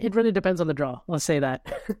it really depends on the draw. Let's say that.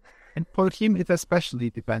 And for him, it especially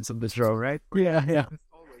depends on the draw, right? Yeah. It's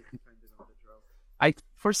always dependent on the draw.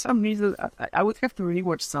 For some reason, I would have to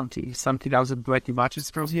rewatch some 2020 matches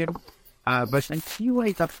from him, but I feel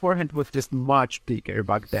like that forehand was just much bigger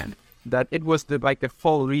back then. That it was the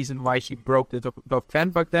full reason why he broke the top 10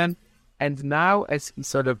 back then, and now as he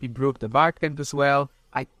sort of improved the backhand as well,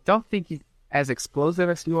 I don't think he's as explosive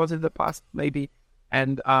as he was in the past, maybe.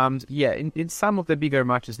 And in some of the bigger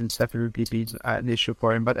matches, it's definitely been an issue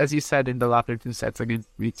for him. But as you said, in the latter two sets against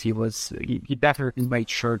Ricci, he definitely made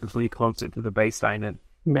sure to play closer to the baseline and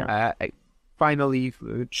finally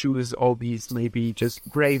choose all these maybe just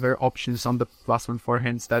braver options on the +1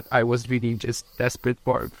 forehands that I was really just desperate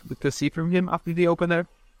to see from him after the opener.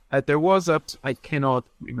 There was I cannot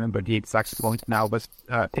remember the exact point now, but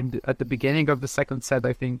at the beginning of the second set,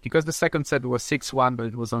 I think, because the second set was 6-1, but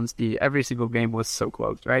it was every single game was so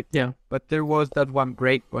close, right? Yeah. But there was that one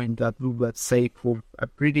break point that Rublev saved for a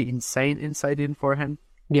pretty insane inside-in forehand.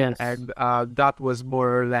 Yes. And that was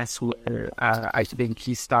more or less where I think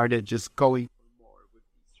he started just going for more with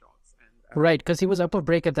these shots. And, right, because he was up a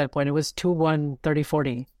break at that point. It was 2-1,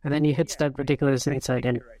 30-40, and then he hits that ridiculous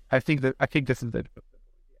inside-in. Right. I think this is it.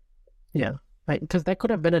 Yeah, right. Because that could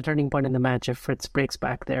have been a turning point in the match if Fritz breaks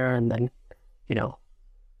back there, and then,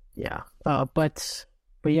 yeah. But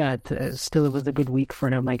yeah, still it was a good week for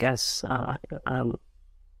him, I guess.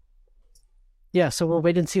 Yeah. So we'll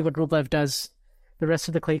wait and see what Rublev does the rest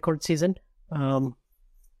of the clay court season. But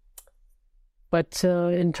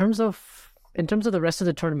in terms of the rest of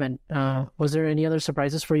the tournament, was there any other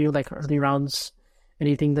surprises for you, like early rounds?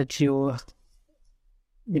 Anything that you?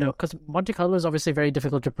 Because Monte Carlo is obviously very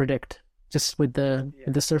difficult to predict, just with the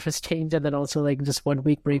surface change, and then also like just 1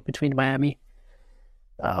 week break between Miami.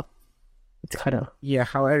 It's kind of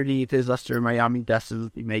how early it is after Miami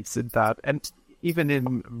definitely makes it that, and even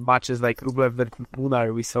in matches like Rublev versus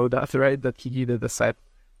Munar, we saw that, right? That he needed a set.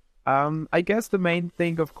 I guess the main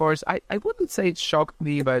thing, of course, I wouldn't say it shocked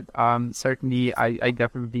me, but certainly I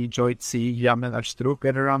definitely enjoyed seeing Jan and Strup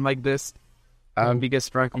get around like this. Because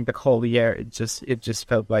frankly, the whole year it just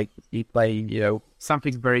felt like he playing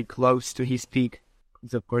something very close to his peak.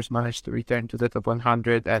 He's of course managed to return to the top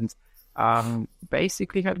 100 and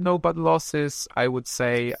basically had no bad losses. I would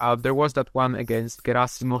say there was that one against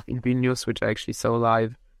Gerasimov in Vilnius, which I actually saw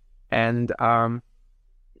live, and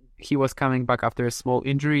he was coming back after a small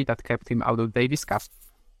injury that kept him out of Davis Cup.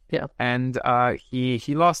 Yeah, and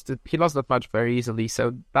he lost that match very easily.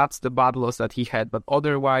 So that's the bad loss that he had. But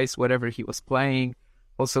otherwise, whatever he was playing,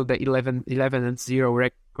 also the 11-0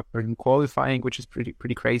 record in qualifying, which is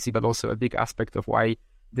pretty crazy, but also a big aspect of why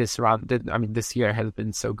this year has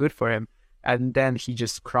been so good for him. And then he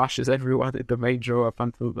just crushes everyone in the main draw up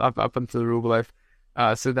until Rublev.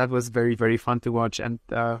 So that was very, very fun to watch. And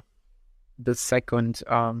the second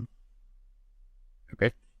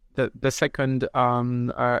the second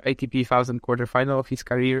ATP 1000 quarterfinal of his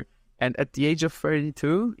career, and at the age of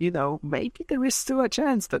 32, maybe there is still a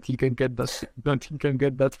chance that he can get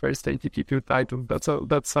that first ATP 2 title.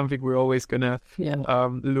 That's something we're always gonna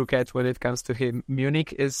look at when it comes to him.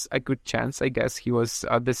 Munich is a good chance, I guess.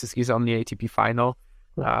 This is his only ATP final.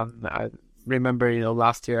 I remember,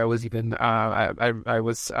 last year I was even I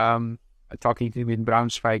was talking to him in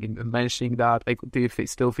Braunschweig and mentioning that, like, do you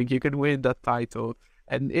still think you can win that title?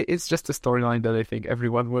 And it's just a storyline that I think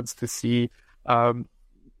everyone wants to see.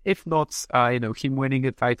 If not, him winning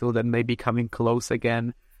a title, then maybe coming close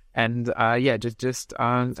again. And just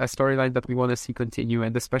a storyline that we want to see continue.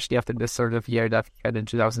 And especially after this sort of year that he had in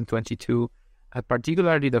 2022,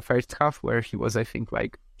 particularly the first half where he was, I think,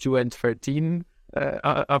 like 2-13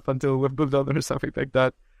 up until Wimbledon or something like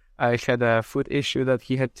that. I had a foot issue that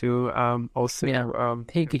he had to also. Yeah,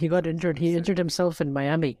 he got injured. He injured himself in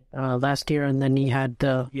Miami last year, and then he had.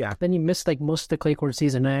 Then he missed like most of the clay court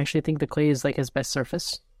season. I actually think the clay is like his best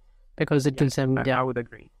surface because it gives him. I would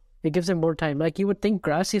agree. It gives him more time. Like you would think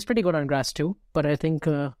grass. He's pretty good on grass too, but I think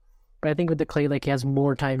with the clay, like he has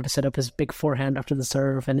more time to set up his big forehand after the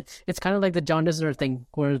serve, and it's kind of like the John Isner thing,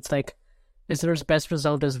 where it's like Isner's best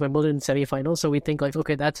result is Wimbledon semifinal, so we think like,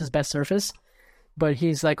 okay, that's his best surface. But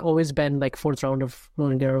he's like always been like fourth round of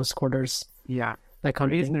Roland Garros quarters. Yeah. That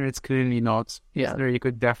kind of thing. Isner, it's clearly not. Yeah. Isner, you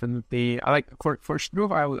could definitely... for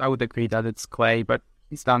Struff, I would agree that it's clay, but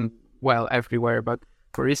he's done well everywhere. But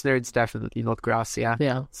for Isner, it's definitely not grass,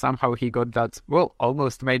 Yeah. Somehow he got that, well,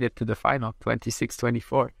 almost made it to the final,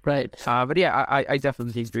 26-24. Right. But yeah, I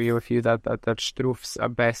definitely agree with you that Struff's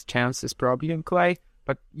best chance is probably in clay,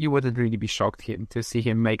 but you wouldn't really be shocked to see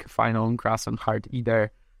him make a final on grass and hard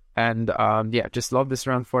either. And yeah, just love this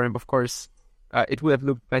round for him. Of course, it would have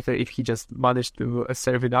looked better if he just managed to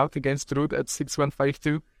serve it out against Ruud at 6-1,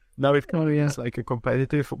 5-2. Now it looks like a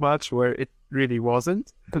competitive match where it really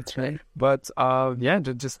wasn't. That's right. But yeah,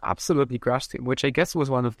 just absolutely crushed him, which I guess was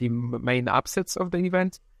one of the main upsets of the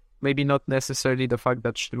event. Maybe not necessarily the fact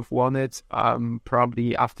that Struff won it.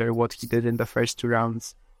 Probably after what he did in the first two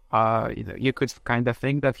rounds, you could kind of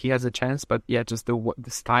think that he has a chance. But yeah, just the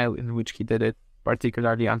style in which he did it,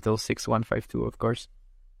 particularly until 6-1, 5-2, of course.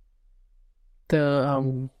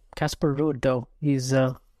 The Casper Ruud, though, he's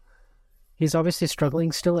obviously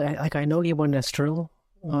struggling still. I know he won Estoril,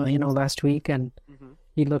 last week, and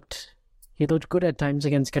he looked good at times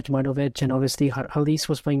against Kecmanovic, and obviously Halis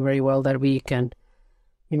was playing very well that week, and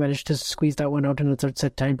he managed to squeeze that one out in the third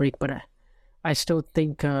set tiebreak. But I still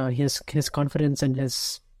think his confidence and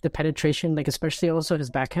the penetration, like especially also his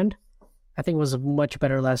backhand, I think was much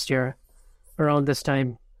better last year around this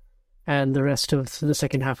time and the rest of the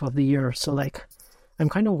second half of the year. So like, I'm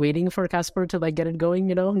kind of waiting for Casper to like get it going,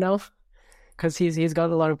 now, because he's got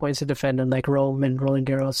a lot of points to defend in like Rome and Roland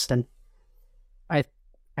Garros, and I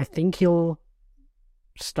think he'll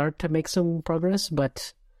start to make some progress,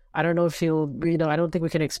 but I don't know if he'll, I don't think we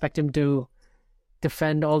can expect him to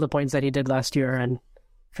defend all the points that he did last year and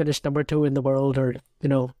finish number 2 in the world, or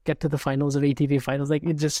get to the finals of ATP finals. Like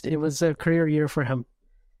it was a career year for him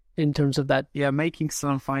in terms of that. Yeah, making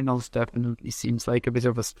some finals definitely seems like a bit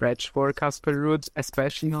of a stretch for Casper Ruud,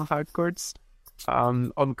 especially on hard courts.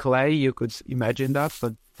 On clay, you could imagine that,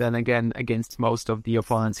 but then again, against most of the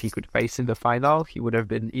opponents he could face in the final, he would have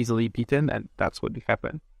been easily beaten, and that's what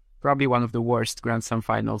happened. Probably one of the worst Grand Slam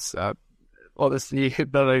finals, honestly,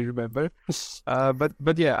 that I remember.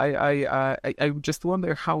 But yeah, I just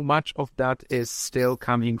wonder how much of that is still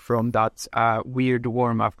coming from that weird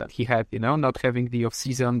warm-up that he had, not having the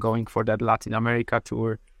off-season, going for that Latin America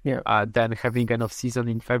tour, then having an off-season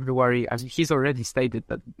in February. I mean, he's already stated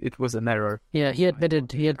that it was an error. Yeah, he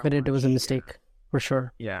admitted it was a mistake, for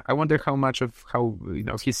sure. Yeah, I wonder how much of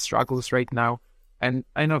his struggles right now, and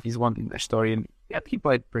I know he's won in the story, and yeah, he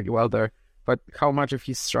played pretty well there, but how much of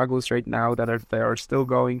his struggles right now that are still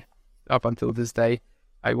going up until this day,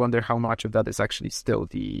 I wonder how much of that is actually still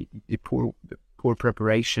the poor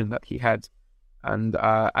preparation that he had. And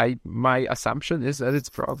my assumption is that it's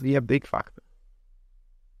probably a big factor.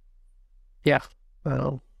 Yeah,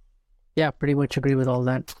 pretty much agree with all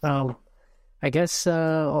that. I guess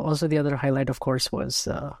also the other highlight, of course, was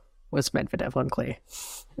Medvedev on clay,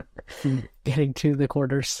 getting to the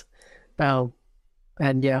quarters.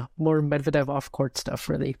 And yeah, more Medvedev off-court stuff,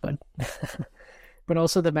 really. But but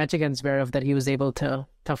also the match against Zverev that he was able to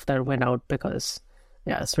tough that win out, because,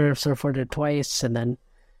 yeah, Zverev surfed it twice, and then,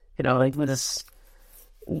 he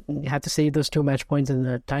had to save those 2 match points in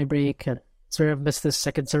the tiebreak, and Zverev missed this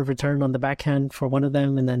second serve return on the backhand for one of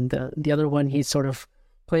them, and then the other one he sort of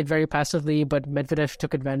played very passively, but Medvedev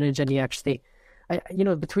took advantage, and he actually,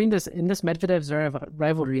 between this Medvedev-Zverev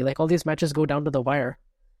rivalry, like all these matches go down to the wire.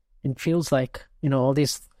 It feels like, all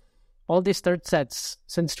these third sets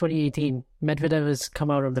since 2018, Medvedev has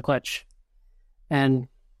come out of the clutch and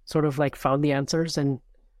sort of like found the answers. And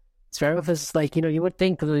Zverev is like, you would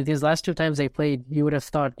think these last 2 times they played, you would have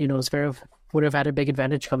thought, Zverev would have had a big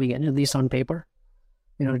advantage coming in, at least on paper.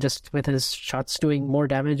 Just with his shots doing more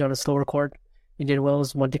damage on a slower court. Indian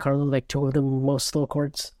Wells, Monte Carlo, like 2 of the most slow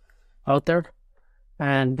courts out there.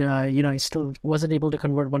 And, he still wasn't able to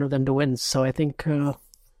convert one of them to wins. So I think...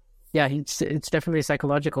 yeah, it's definitely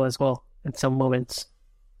psychological as well in some moments.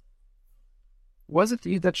 Was it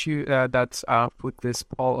you that put this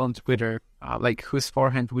poll on Twitter? Like, whose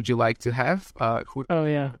forehand would you like to have? Oh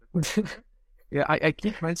yeah, yeah. I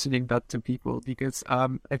keep mentioning that to people because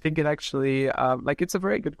I think it actually it's a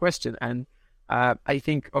very good question, and I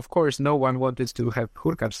think, of course, no one wanted to have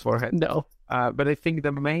Hurkacz's forehand. No. But I think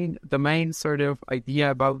the main sort of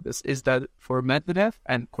idea about this is that for Medvedev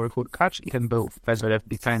and for Hurkacz, even though Medvedev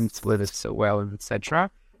defends with it so well and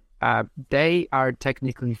etc., they are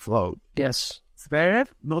technically flawed. Yes. Zverev,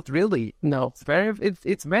 not really. No. Zverev,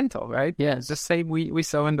 it's mental, right? Yes. The same we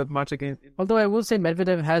saw in that match against... Although I will say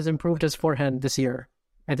Medvedev has improved his forehand this year.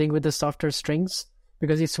 I think with the softer strings,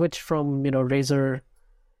 because he switched from Razor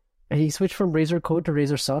Code to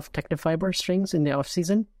Razor Soft Technifiber strings in the off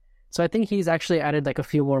season. So I think he's actually added like a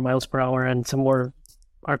few more miles per hour and some more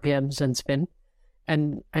RPMs and spin.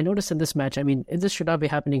 And I noticed in this match, I mean, this should not be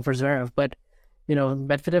happening for Zverev, but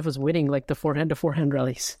Medvedev was winning like the forehand to forehand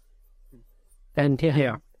rallies. And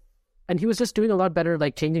yeah. And he was just doing a lot better,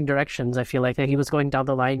 like changing directions. I feel like he was going down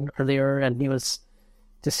the line earlier and he was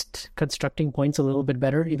just constructing points a little bit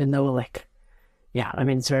better, even though I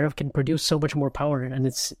mean, Zverev can produce so much more power and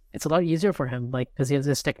it's a lot easier for him, like, because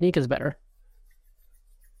his technique is better.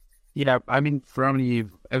 Yeah, I mean, probably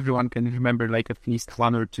everyone can remember like at least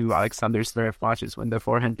one or two Alexander Zverev matches when the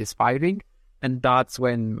forehand is firing, and that's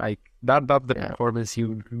when that's the performance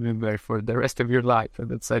you remember for the rest of your life and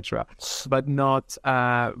etc. But not,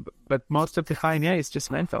 but most of the time, it's just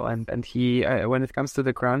mental. And he, when it comes to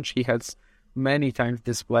the crunch, he has many times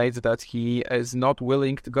displayed that he is not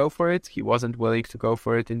willing to go for it. He wasn't willing to go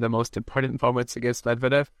for it in the most important moments against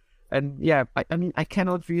Medvedev. And yeah, I mean, I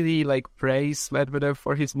cannot really praise Medvedev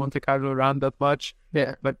for his Monte Carlo run that much.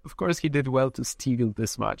 Yeah, but of course he did well to steal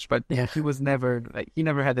this match. But he was never he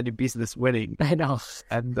never had any business winning. I know,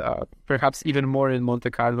 and perhaps even more in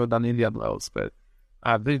Monte Carlo than Indian Wells. But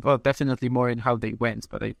well, definitely more in how they went.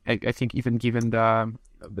 But I think even given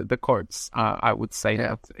the courts, I would say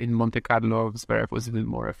that in Monte Carlo, Zverev was even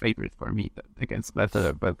more a favorite for me against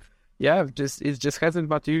Medvedev. But yeah, it just hasn't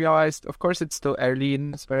materialized. Of course, it's still early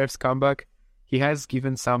in Zverev's comeback. He has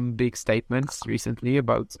given some big statements recently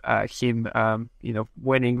about him,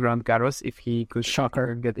 winning Roland Garros if he could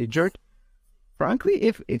get injured. Frankly,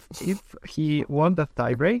 if he won that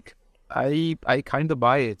tiebreak, I kind of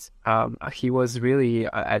buy it. He was really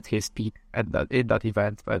at his peak in that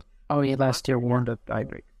event, but he last year won that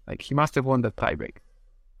tiebreak. He must have won that tiebreak.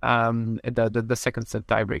 The second set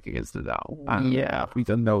tiebreak against Nadal. We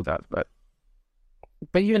don't know that, but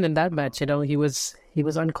even in that match, he was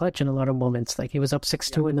unclutch in a lot of moments. Like he was up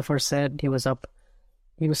 6-2 in the first set. He was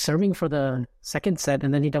serving for the second set,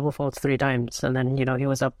 and then he double faults 3 times, and then he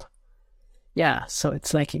was up. Yeah, so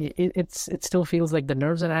it's like it still feels like the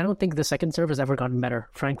nerves, and I don't think the second serve has ever gotten better.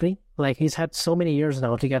 Frankly, he's had so many years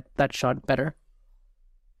now to get that shot better.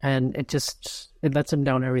 And it lets him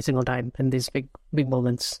down every single time in these big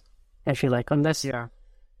moments. I feel like, unless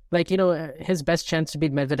his best chance to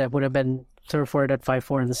beat Medvedev would have been serve for it at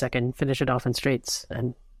 5-4 in the second, finish it off in straights,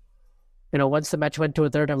 and once the match went to a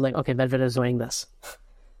third, I'm like, okay, Medvedev's winning this.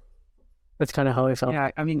 That's kind of how I felt. Yeah,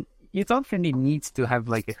 I mean, you don't really need to have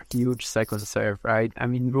a huge second serve, right? I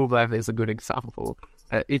mean, Rublev is a good example.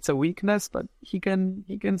 It's a weakness, but he can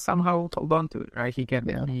somehow hold on to it, right? He can.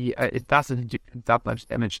 Yeah. It doesn't do that much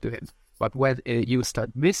damage to him. But when you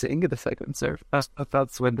start missing the second serve,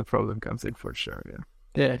 that's when the problem comes in for sure.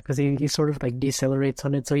 Yeah, because he sort of decelerates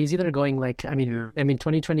on it. So he's either going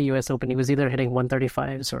 2020 US Open, he was either hitting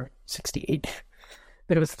 135s or 68.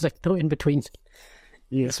 There was no in between.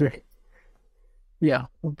 Yes, right. Yeah,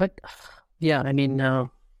 but I mean,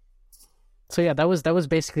 so yeah, that was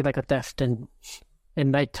basically like a theft and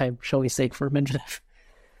nighttime, shall we say, for Medvedev.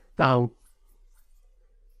 But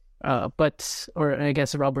I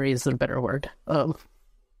guess robbery is the better word.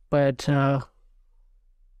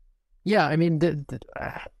 Yeah, I mean,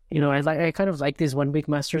 I kind of like these 1 week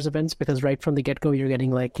Masters events because right from the get go, you're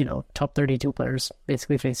getting top 32 players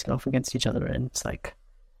basically facing off against each other, and it's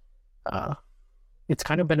it's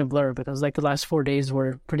kind of been a blur because the last 4 days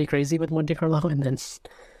were pretty crazy with Monte Carlo, and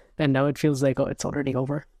now it feels like it's already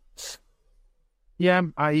over. Yeah,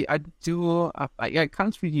 I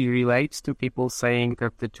can't really relate to people saying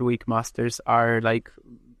that the 2 week Masters are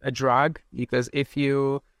a drag, because if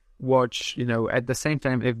you watch, at the same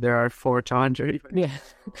time, if there are 4 challengers,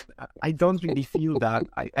 I don't really feel that.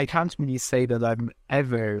 I can't really say that I'm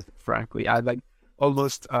ever, frankly,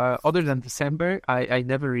 almost, other than December, I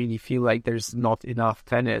never really feel like there's not enough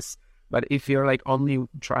tennis. But if you're only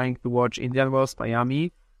trying to watch Indian Wells,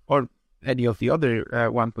 Miami, or any of the other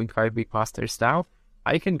 1.5 week Masters now,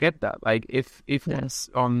 I can get that. If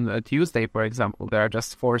it's on a Tuesday, for example, there are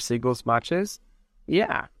just 4 singles matches,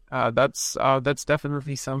 that's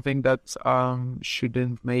definitely something that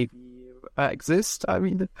shouldn't maybe exist. I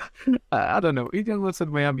mean, I don't know. Indian Wells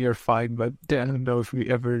and Miami are fine, but I don't know if we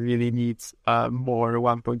ever really need more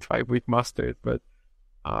 1.5 week Masters. But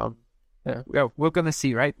we're gonna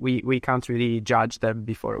see, right? We can't really judge them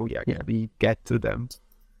before we actually get to them.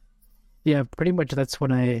 Yeah, pretty much that's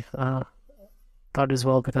what I thought as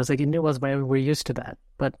well, because Indian Wells, Miami, we're used to that,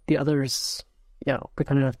 but the others, we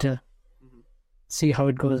kind of have to see how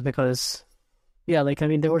it goes, because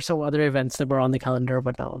there were some other events that were on the calendar,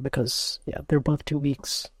 but now because they're both 2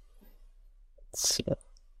 weeks,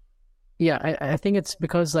 Yeah, I think it's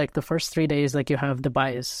because like the first 3 days, like you have the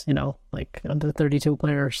buys, like on the 32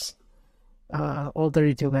 players, all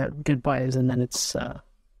 32 get buys, and then it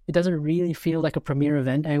doesn't really feel like a premier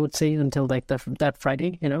event, I would say, until like that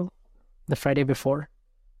Friday, the Friday before.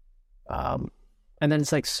 And then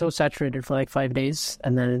it's like so saturated for like 5 days,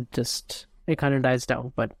 and then it kind of dies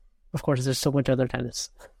down. But of course, there's so much other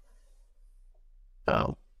tennis.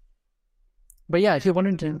 But yeah, if you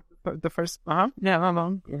wanted to, the first, yeah,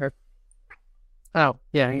 no. Oh,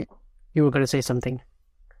 yeah, you were going to say something.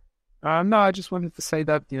 No, I just wanted to say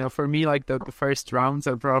that, for me, like the first rounds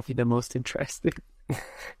are probably the most interesting,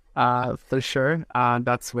 for sure.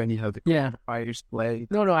 That's when, the fighters play.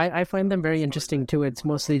 No, I find them very interesting too. It's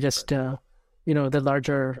mostly just, the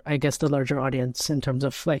larger audience in terms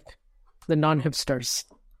of like the non-hipsters.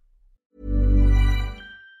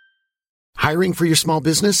 Hiring for your small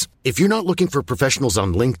business? If you're not looking for professionals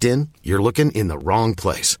on LinkedIn, you're looking in the wrong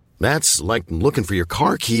place. That's like looking for your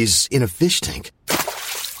car keys in a fish tank.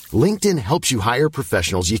 LinkedIn helps you hire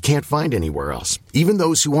professionals you can't find anywhere else, even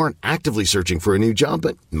those who aren't actively searching for a new job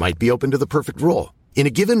but might be open to the perfect role. In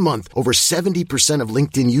a given month, over 70% of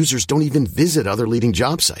LinkedIn users don't even visit other leading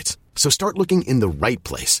job sites. So start looking in the right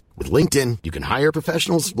place. With LinkedIn, you can hire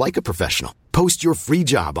professionals like a professional. Post your free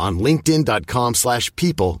job on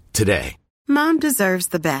linkedin.com/people today. Mom deserves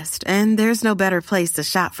the best, and there's no better place to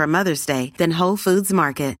shop for Mother's Day than Whole Foods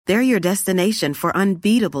Market. They're your destination for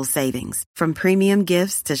unbeatable savings, from premium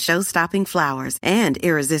gifts to show-stopping flowers and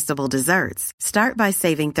irresistible desserts. Start by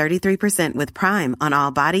saving 33% with Prime on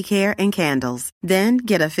all body care and candles. Then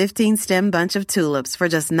get a 15-stem bunch of tulips for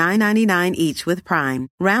just $9.99 each with Prime.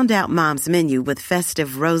 Round out Mom's menu with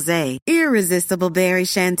festive rosé, irresistible berry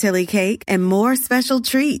chantilly cake, and more special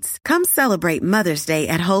treats. Come celebrate Mother's Day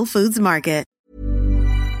at Whole Foods Market.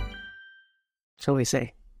 Shall we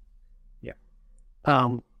say? Yeah.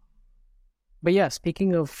 But yeah,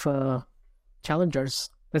 speaking of challengers,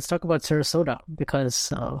 let's talk about Sarasota,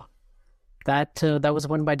 because that was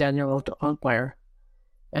won by Daniel Altmaier,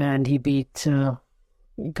 and he beat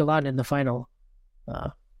Galan in the final.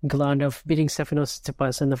 Galan of beating Stefanos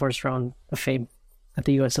Tsitsipas in the first round of fame at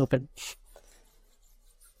the U.S. Open.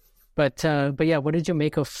 But yeah, what did you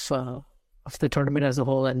make of the tournament as a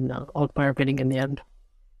whole, and Altmaier winning in the end?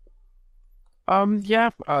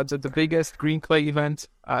 The biggest green clay event,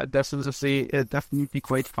 definitely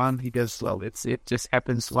quite fun, because, well, it just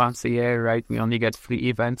happens once a year, right? We only get 3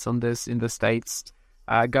 events on this in the States.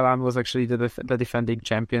 Galan was actually the defending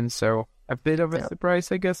champion, so a bit of a surprise,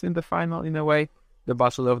 I guess, in the final, in a way, the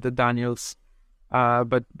battle of the Daniels.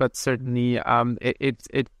 But certainly,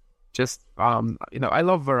 it just, I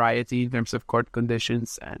love variety in terms of court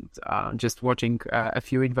conditions, and just watching a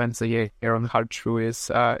few events a year on hard true is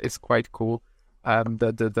quite cool.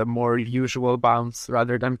 The more usual bounce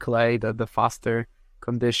rather than clay, the faster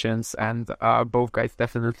conditions, and both guys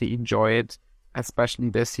definitely enjoy it, especially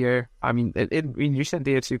this year. I mean, in recent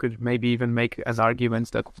years, you could maybe even make an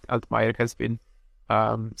argument that Altmaier has been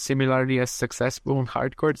similarly as successful on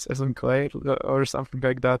hard courts as on clay, or something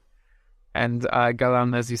like that. And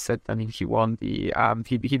Galan, as you said, I mean, he won he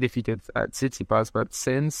defeated Tsitsipas, but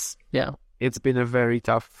since it's been a very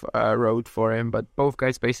tough road for him. But both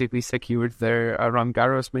guys basically secured their Roland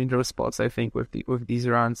Garros main draw spots, I think, with these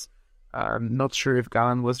runs. Not sure if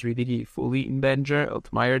Galan was really fully in danger.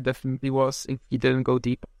 Altmaier definitely was if he didn't go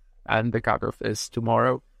deep, and the cutoff is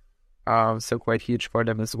tomorrow, so quite huge for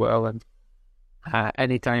them as well. And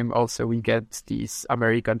anytime also we get these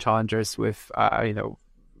American challengers with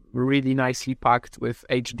really nicely packed with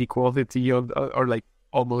HD quality or like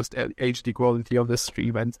almost HD quality on the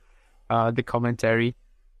stream and the commentary,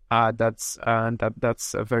 that's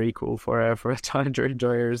very cool for a challenger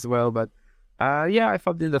enjoyer as well. But I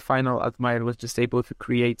thought in the final Altmaier was just able to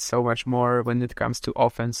create so much more when it comes to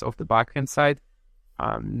offense of the backhand side.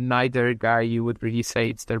 Neither guy you would really say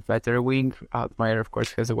it's their better wing. Altmaier, of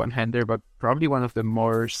course, has a one-hander, but probably one of the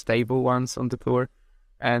more stable ones on the tour.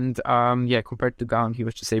 And compared to Galan, he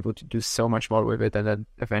was just able to do so much more with it, and then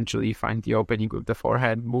eventually find the opening with the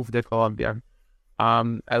forehand, move the Colombian.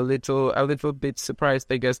 A little bit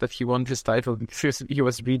surprised, I guess, that he won his title, because he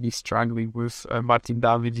was really struggling with Martin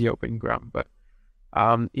Damm in the opening round. But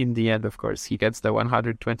in the end, of course, he gets the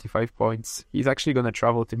 125 points. He's actually going to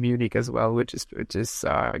travel to Munich as well, which is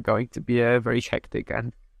going to be a very hectic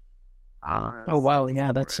and. Oh wow!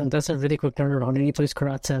 Yeah, that's a really quick turnaround. And he plays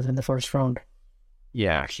Karatsev in the first round.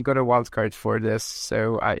 Yeah, he got a wild card for this,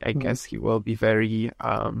 so I guess he will be very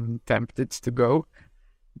tempted to go.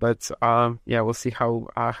 But we'll see how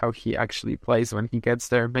he actually plays when he gets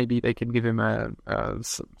there. Maybe they can give him a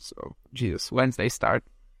Wednesday start.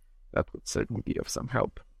 That would certainly be of some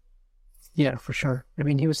help. Yeah, for sure. I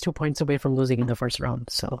mean, he was 2 points away from losing in the first round,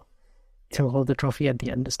 so to hold the trophy at the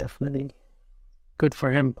end is definitely good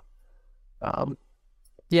for him.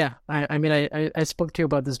 Yeah, I mean, I spoke to you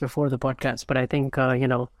about this before the podcast, but I think,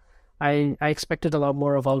 I expected a lot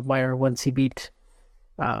more of Altmaier once he beat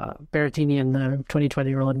Berrettini in the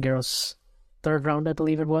 2020 Roland Garros third round, I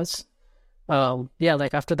believe it was.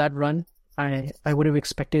 Like after that run, I would have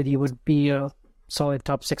expected he would be a solid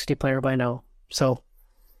top 60 player by now. So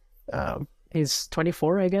he's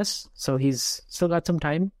 24, I guess, so he's still got some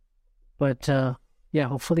time. But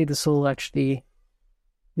hopefully this will actually,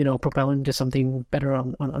 propel him to something better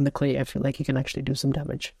on the clay. I feel like he can actually do some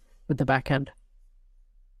damage with the backhand.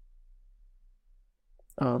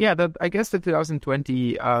 I guess the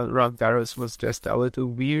 2020 Roland Garros was just a little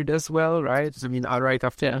weird as well, right? I mean, right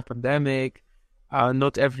after the pandemic,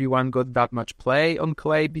 not everyone got that much play on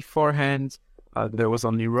clay beforehand. There was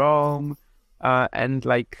only Rome, and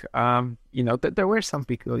there were some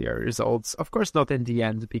peculiar results. Of course, not in the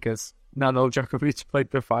end because Nadal Djokovic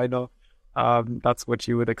played the final. That's what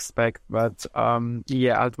you would expect, but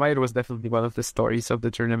Altmaier was definitely one of the stories of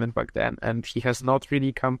the tournament back then, and he has not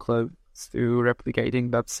really come close to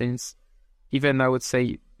replicating that since. Even I would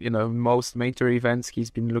say, most major events,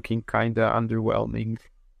 he's been looking kind of underwhelming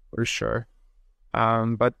for sure.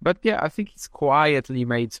 But I think he's quietly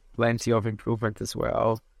made plenty of improvement as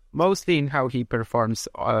well, mostly in how he performs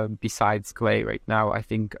besides clay right now. I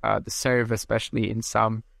think the serve, especially in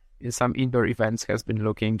some indoor events, has been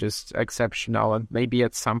looking just exceptional, and maybe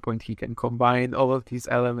at some point he can combine all of these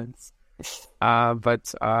elements. For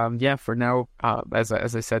now, as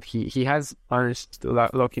I said, he has managed to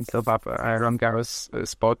lock himself up a Roland Garros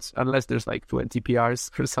spot, unless there's like 20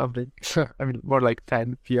 PRs or something. Sure. I mean, more like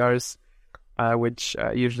 10 PRs, which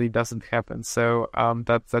usually doesn't happen. So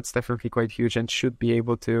that's definitely quite huge, and should be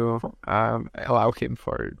able to allow him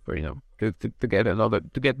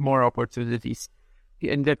to get more opportunities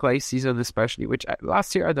in the clay season, especially, which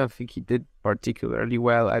last year I don't think he did particularly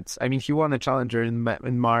well at. I mean, he won a challenger in May.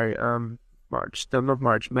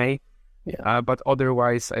 Yeah. But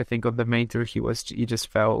otherwise, I think on the main tour he just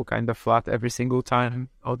fell kind of flat every single time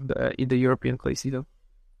in the European clay season.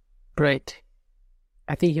 Right.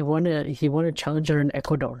 I think he won a challenger in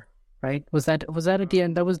Ecuador, right? Was that at the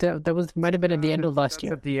end? That was might have been at the end of last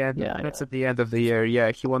year. At the end. Yeah, that's at the end of the year.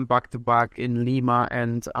 Yeah, he won back to back in Lima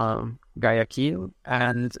and Guayaquil,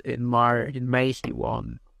 and in May he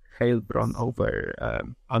won Heilbronn over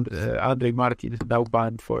Andre Martin, now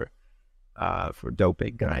banned for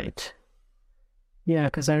doping. Right. Yeah,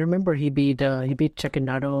 because I remember he beat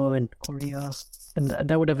Cecchinato and Correa, and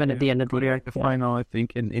that would have been at the end of the year. The final, I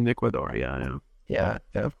think, in Ecuador. Yeah.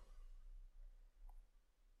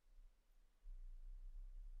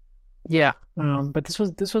 Yeah, but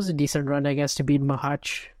this was a decent run, I guess, to beat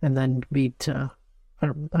Mahach and then beat.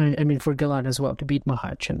 I mean, for Gillan as well, to beat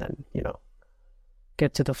Mahach and then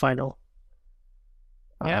get to the final.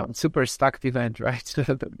 Yeah, super stacked event, right?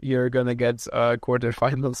 You're gonna get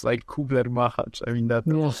quarterfinals like Kubler Mahach. I mean, that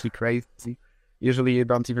must be crazy. Usually, you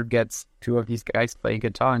don't even get two of these guys playing a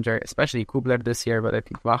challenger, especially Kubler this year. But I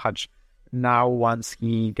think Mahach now, once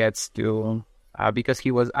he gets to, because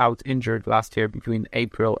he was out injured last year between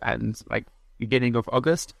April and like beginning of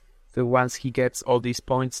August. So once he gets all these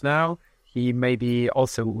points now, he maybe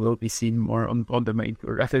also will be seen more on the main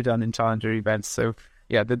tour rather than in challenger events. So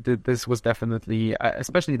yeah, this was definitely,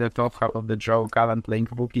 especially the top half of the draw, Gallant playing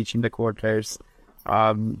Vukic in the quarters,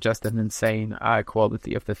 just an insane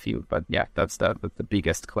quality of the field. But yeah, that's the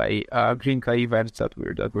biggest green clay event that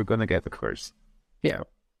we're gonna get, of course. Yeah.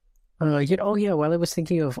 While I was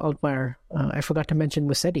thinking of Altmaier, I forgot to mention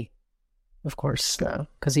Musetti, of course,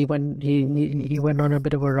 because he went on a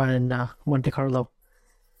bit of a run in Monte Carlo,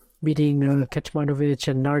 beating Kecmanovic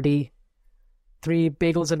and Nardi, 3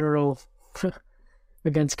 bagels in a row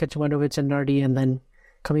against Kecmanovic and Nardi, and then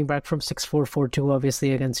coming back from 6-4, 4-2,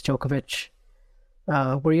 obviously, against Djokovic.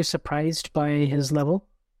 Were you surprised by his level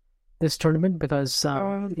this tournament? Because,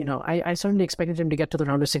 I certainly expected him to get to the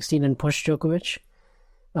round of 16 and push Djokovic.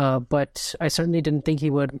 But I certainly didn't think he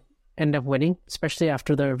would end up winning, especially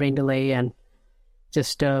after the rain delay and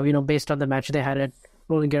just, based on the match they had at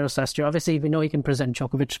Roland Garros last year. Obviously, we know he can present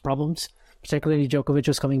Djokovic's problems, particularly Djokovic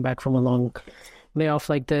was coming back from a long layoff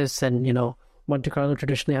like this, and, Monte Carlo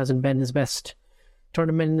traditionally hasn't been his best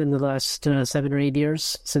tournament in the last 7 or 8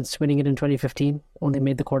 years since winning it in 2015, only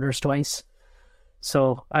made the quarters twice.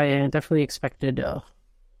 So I definitely expected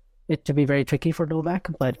it to be very tricky for Novak,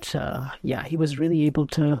 but he was really able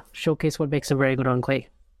to showcase what makes him very good on clay.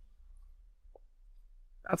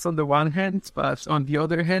 That's on the one hand, but on the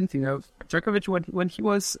other hand, Djokovic, when he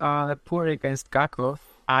was poor against Gakpo,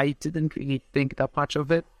 I didn't really think that much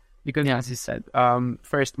of it because, as you said,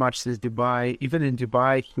 first match since Dubai, even in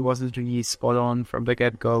Dubai, he wasn't really spot on from the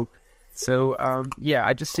get-go. So,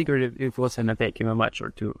 I just figured it was going to take him a match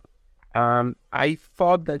or two. I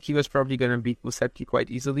thought that he was probably going to beat Musetti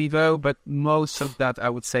quite easily, though, but most of that, I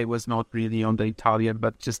would say, was not really on the Italian,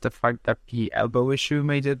 but just the fact that the elbow issue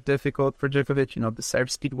made it difficult for Djokovic. You know, the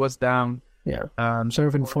serve speed was down. Yeah,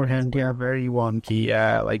 serve and forehand, very wonky.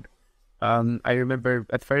 I remember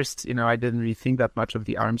at first, I didn't really think that much of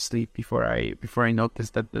the arm sleep before I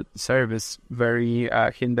noticed that the serve is very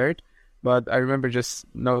hindered. But I remember just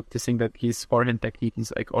noticing that his forehand technique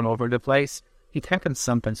is like all over the place. It happens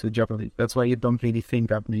sometimes with Djokovic. That's why you don't really think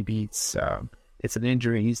that maybe it's an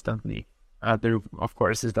injury instantly. There, of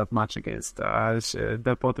course, is that match against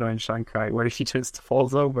Del Potro in Shanghai where he just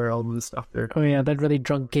falls over almost after. Oh yeah, that really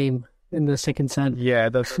drunk game in the second set. Yeah,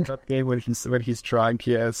 that game when he's drunk.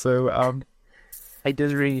 Yeah, so I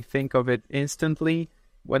didn't really think of it instantly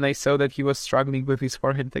when I saw that he was struggling with his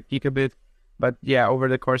forehand technique a bit. But yeah, over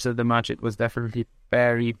the course of the match, it was definitely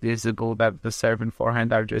very visible that the serve and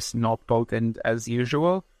forehand are just not potent as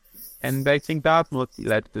usual. And I think that mostly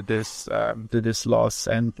led to this loss.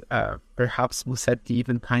 And perhaps Musetti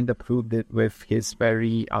even kind of proved it with his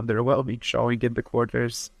very underwhelming showing in the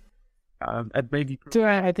quarters. And maybe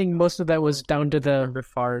I think most of that was down to the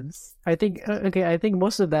farms. I think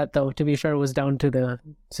most of that, though, to be sure, was down to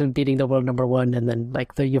beating the world number one and then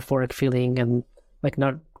like the euphoric feeling and like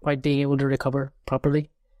not quite being able to recover properly.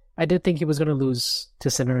 I did think he was going to lose to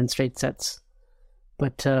Sinner in straight sets.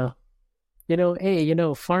 But,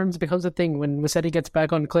 farms becomes a thing when Musetti gets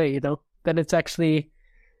back on clay, then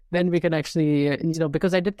we can actually,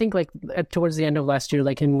 because I did think like towards the end of last year,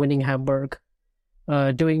 like in winning Hamburg,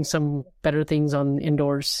 doing some better things on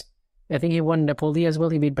indoors. I think he won Napoli as well.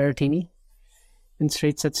 He beat Berrettini in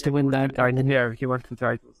straight sets to win that. He won 2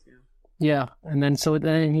 titles. Yeah, and then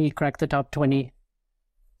he cracked the top 20.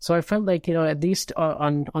 So I felt like, at least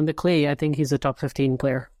on the clay, I think he's a top 15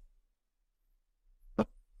 player.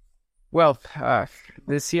 Well,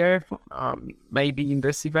 this year, maybe in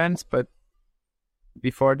this event, but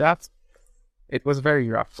before that, it was very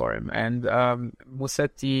rough for him. And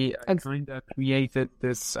Musetti kind of created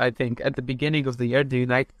this, I think, at the beginning of the year, the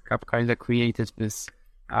United Cup kind of created this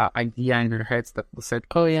idea in their heads that Musetti...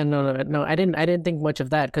 Oh, yeah, no, I didn't think much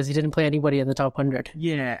of that because he didn't play anybody in the top 100.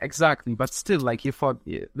 Yeah, exactly. But still, like, you thought...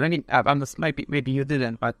 maybe you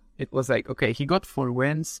didn't, but it was like, okay, he got 4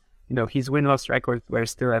 wins. His win-loss records were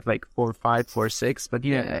still at like 4-5, 4-6.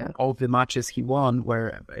 But all the matches he won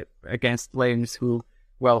were against players who,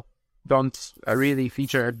 well, don't really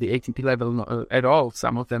feature at the ATP level at all.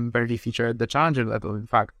 Some of them barely feature at the challenger level, in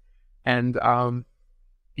fact. And,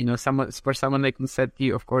 for someone like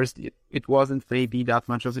Musetti, of course, it wasn't maybe that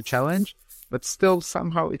much of a challenge, but still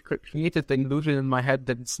somehow it created the illusion in my head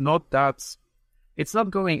that it's not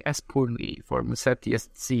going as poorly for Musetti as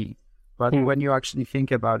it seemed. But when you actually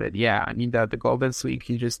think about it, the Golden Sweep,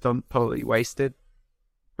 he just don't totally wasted.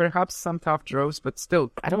 Perhaps some tough draws, but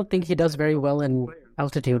still. I don't think he does very well in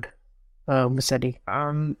altitude, Musetti.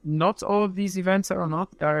 Not all of these events are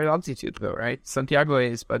at altitude, though, right? Santiago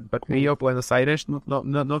is, but Rio, Buenos Aires,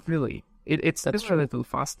 not really. It's still a little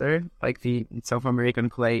faster. Like the South American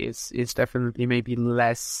clay is definitely maybe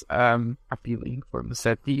less appealing for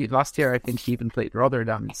Musetti. Last year, I think he even played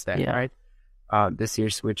Rotterdam instead, right? This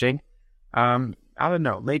year switching. I don't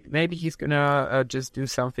know. Maybe he's gonna just do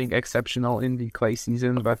something exceptional in the clay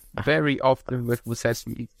season, but very often with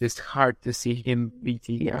Musetti, it's just hard to see him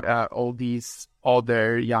beating all these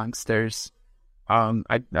other youngsters.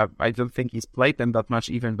 I don't think he's played them that much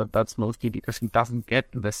even, but that's mostly because he doesn't get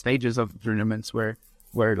to the stages of the tournaments where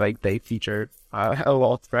like they feature a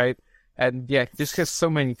lot, right? And he just has so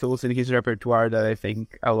many tools in his repertoire that I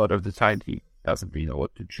think a lot of the time he doesn't really know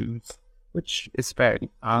what to choose. Which is fair.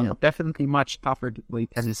 Definitely much tougher to play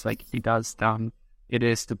tennis like he does than it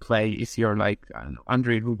is to play if you're like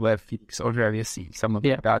Andrei Rublev, Felix Auger-Aliassime, someone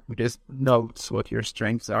like that, who just knows what your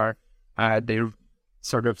strengths are. They're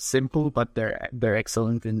sort of simple, but they're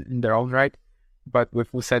excellent in their own right. But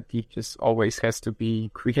with Musetti, just always has to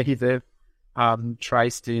be creative.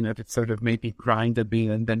 Tries to sort of maybe grind a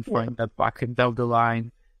bit and then find that back and down the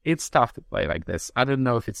line. It's tough to play like this. I don't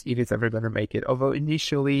know if it's ever going to make it. Although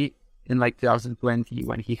initially, in like 2020,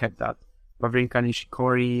 when he had that Wawrinka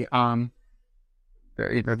Nishikori,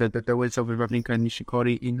 the wins over Wawrinka and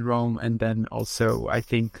Nishikori in Rome, and then also I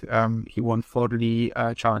think he won Forli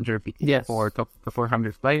Challenger for top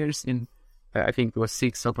 400 players in I think it was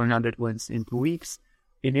 6 top 100 wins in 2 weeks.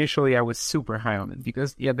 initially I was super high on it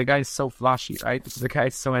because the guy is so flashy, right? The guy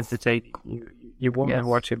is so entertaining. You want to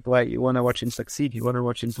watch him play. You want to watch him succeed. You want to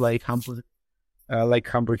watch him play Hamburg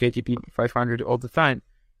ATP 500 all the time.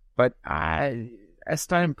 But as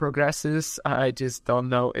time progresses, I just don't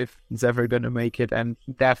know if he's ever going to make it, and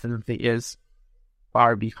he definitely is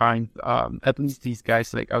far behind. At least these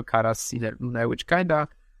guys like Alcaraz, Sinner, which kind of.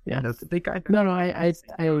 Yeah, they kind of. No,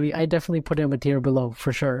 I definitely put him a tier below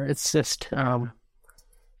for sure. It's just,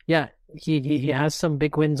 he has some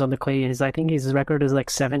big wins on the clay. I think his record is like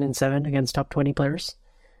 7-7 against top 20 players.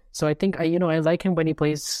 So I think I like him when he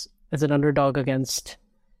plays as an underdog against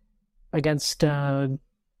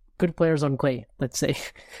good players on clay. Let's say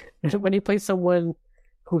when he plays someone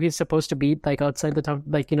who he's supposed to beat, like outside the top,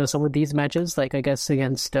 like some of these matches, like I guess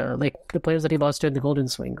against like the players that he lost to in the Golden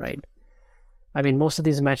Swing, right? I mean, most of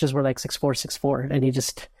these matches were like 6-4, 6-4, and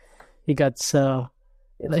he got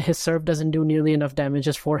his serve doesn't do nearly enough damage.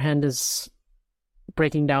 His forehand is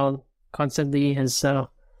breaking down constantly. His he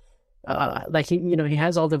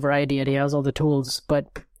has all the variety and he has all the tools, but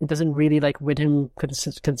it doesn't really like win him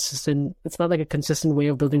consistent. It's not like a consistent way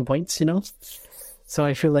of building points, So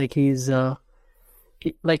I feel like he's and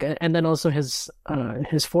then also his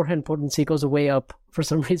forehand potency goes way up for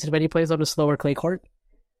some reason when he plays on a slower clay court.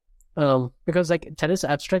 Because like tennis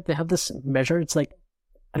abstract, they have this measure. It's like,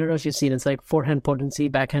 I don't know if you've seen, it's like forehand potency,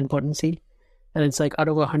 backhand potency, and it's like out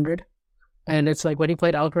of 100. And it's like when he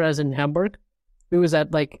played Alcaraz in Hamburg, it was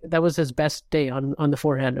at like, that was his best day on the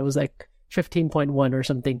forehand. It was like 15.1 or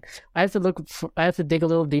something. I have to dig a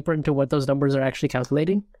little deeper into what those numbers are actually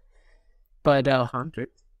calculating. But 100.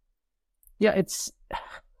 Yeah, it's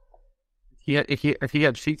he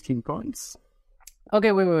had 15 points.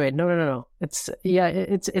 Okay, wait. No. It's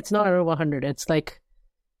not over 100. It's like,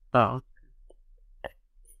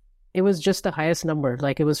 it was just the highest number.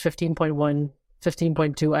 Like it was 15.1,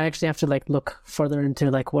 15.2. I actually have to like look further into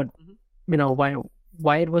like what,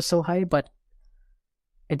 why it was so high, but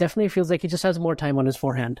it definitely feels like he just has more time on his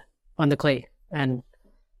forehand on the clay, and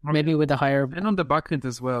maybe with the higher and on the backhand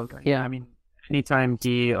as well. Yeah, I mean, anytime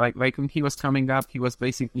he like when he was coming up, he was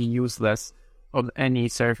basically useless on any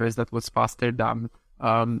surface that was faster than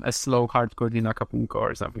a slow hardcore in Acapulco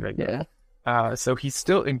or something like that. Yeah. So he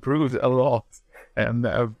still improved a lot, and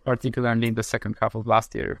particularly in the second half of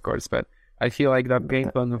last year, of course. But I feel like that game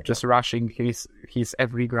plan of just rushing his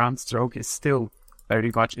every ground stroke is still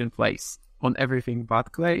very much in place on everything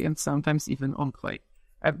but clay, and sometimes even on clay.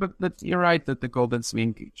 But you're right that the Golden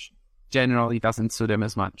Swing generally doesn't suit him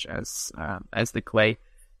as much as the clay.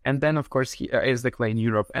 And then, of course, he is the clay in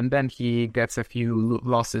Europe. And then he gets a few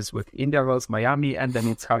losses with India Wells, Miami, and then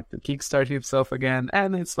it's hard to kickstart himself again.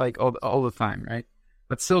 And it's like all the time, right?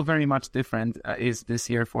 But still very much different is this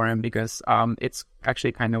year for him, because it's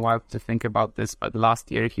actually kind of wild to think about this. But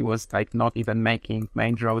last year he was like not even making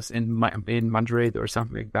main draws in Madrid or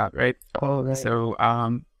something like that, right? Oh, right. So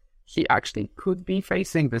he actually could be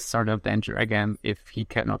facing this sort of danger again if he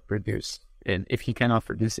cannot produce. If he cannot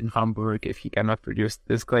produce in Hamburg, if he cannot produce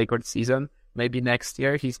this clay court season, maybe next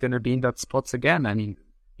year he's going to be in that spots again. I mean,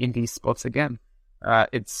 in these spots again.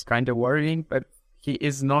 It's kind of worrying, but he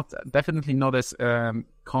is definitely not as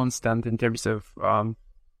constant in terms of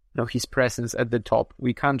his presence at the top.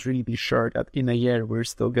 We can't really be sure that in a year we're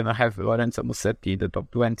still going to have Lorenzo Musetti in the top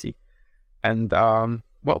 20. And,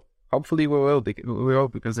 hopefully we will,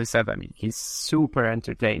 because I said, I mean, he's super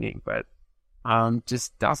entertaining, but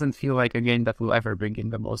just doesn't feel like a game that will ever bring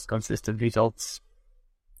in the most consistent results.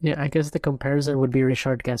 Yeah, I guess the comparison would be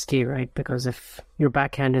Richard Gasquet, right? Because if your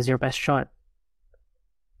backhand is your best shot,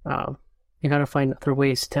 you gotta find other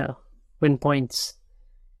ways to win points.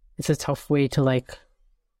 It's a tough way to like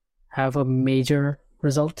have a major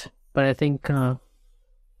result, but I think, I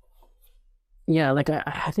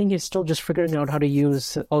think he's still just figuring out how to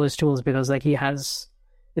use all his tools, because like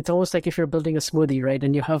it's almost like if you're building a smoothie, right?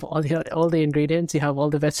 And you have all the ingredients, you have all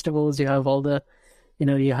the vegetables, you have all the,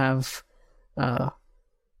 you have,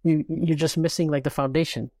 you're just missing like the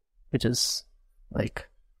foundation, which is like,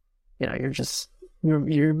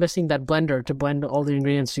 you're missing that blender to blend all the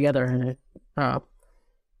ingredients together. And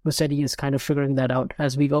Musetti is kind of figuring that out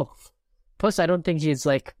as we go. Plus, I don't think he's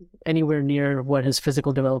like anywhere near what his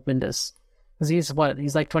physical development is. Because he's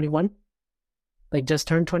like 21? Like just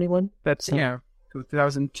turned 21? That's,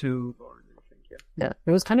 2002. Yeah,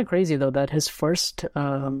 it was kind of crazy though that his first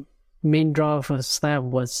main draw of a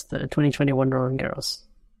slam was the 2021 Roland Garros.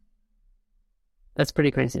 That's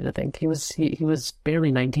pretty crazy to think. He was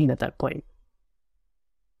barely 19 at that point.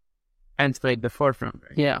 And played the forefront,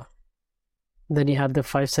 right? Yeah. Then you had the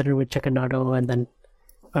 5-setter with Cecchinato, and then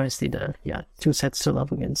obviously the 2 sets to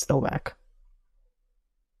love against Novak.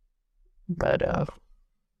 But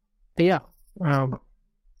yeah,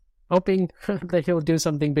 hoping that he'll do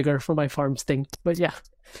something bigger for my farms thing. But yeah,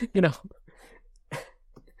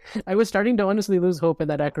 I was starting to honestly lose hope in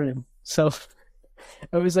that acronym. So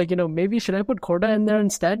I was like, maybe should I put Corda in there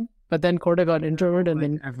instead? But then Corda got injured, and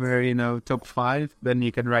then ever, top 5, then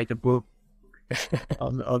you can write a book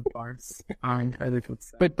on farms.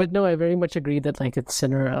 But no, I very much agree that like it's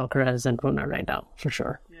Sinner, Alcaraz, and Runa right now for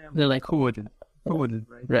sure. Yeah, they're like, who wouldn't,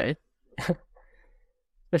 right?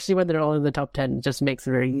 Especially when they're all in the top 10, it just makes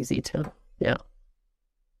it very easy to, yeah.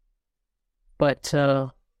 But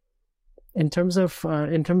in terms of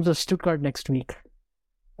Stuttgart next week,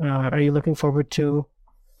 are you looking forward to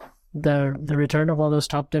the return of all those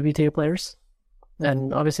top WTA players?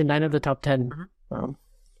 And obviously 9 of the top 10.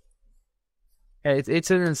 It's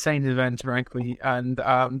an insane event, frankly, and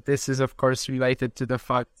this is of course related to the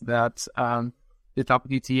fact that the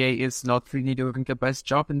WTA is not really doing the best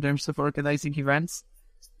job in terms of organizing events.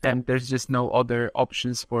 And there's just no other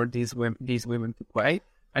options for these women to play.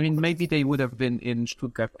 I mean, maybe they would have been in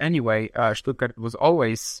Stuttgart anyway. Stuttgart was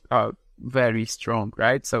always very strong,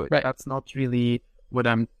 right? So that's not really what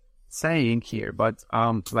I'm saying here. But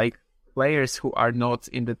like players who are not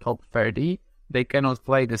in the top 30, they cannot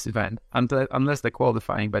play this event unless the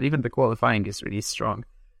qualifying. But even the qualifying is really strong.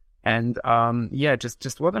 And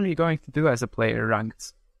just what are you going to do as a player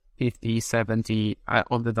ranked 50, 70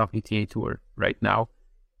 on the WTA tour right now?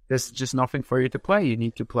 There's just nothing for you to play. You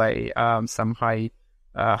need to play some high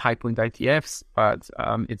point ITFs, but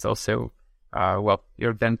it's also,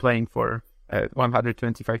 you're then playing for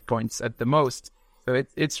 125 points at the most. So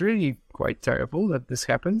it's really quite terrible that this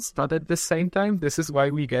happens. But at the same time, this is why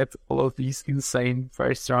we get all of these insane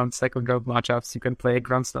first round, second round matchups. You can play a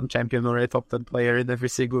Grand Slam champion or a top 10 player in every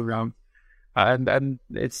single round. And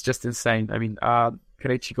it's just insane. I mean,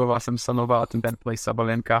 Krejcikova, Samsonova, and then play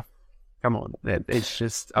Sabalenka. Come on, it's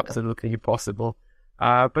just absolutely impossible.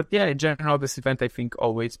 But yeah, in general, this event I think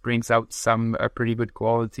always brings out some pretty good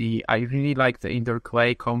quality. I really like the indoor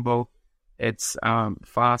clay combo. It's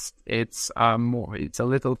fast. It's a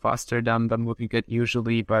little faster than what we get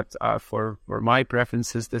usually, but for my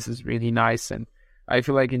preferences, this is really nice. And I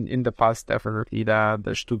feel like in the past, definitely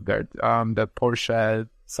the Stuttgart, the Porsche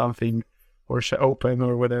Open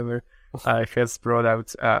or whatever. Has brought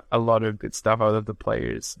out a lot of good stuff out of the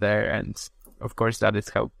players there, and of course that is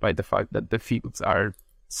helped by the fact that the fields are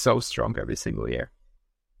so strong every single year.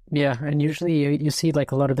 Yeah, and usually you see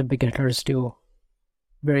like a lot of the beginners do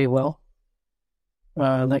very well,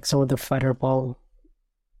 like some of the fighter ball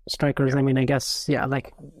strikers. I mean, I guess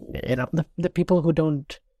like the people who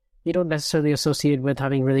you don't necessarily associate with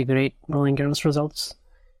having really great Roland Garros results.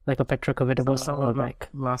 Like a Petra Kvitova or like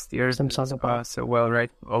last year, so well, right?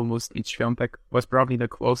 Almost each Swiatek was probably the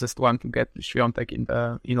closest one to get Swiatek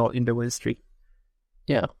in the win streak.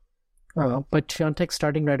 Yeah, but Swiatek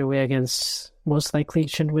starting right away against most likely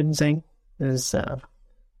Qinwen Zheng is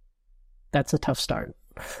that's a tough start,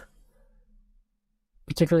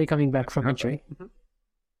 particularly coming back from injury. Mm-hmm.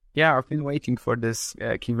 Yeah, I've been waiting for this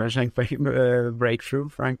Qinwen Zheng breakthrough.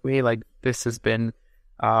 Frankly, like this has been.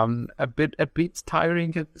 A bit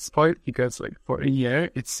tiring at this point because like for a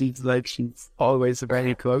year it seems like she's always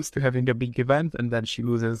very close to having a big event, and then she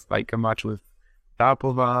loses like a match with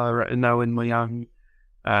Tapova now in Miami,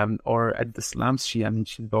 or at the slams she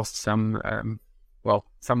lost some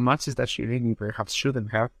matches that she really perhaps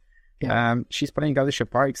shouldn't have. She's playing Alicia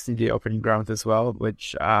Parks in the opening round as well,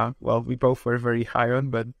 which we both were very high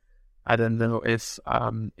on, but I don't know if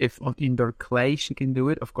on indoor clay she can do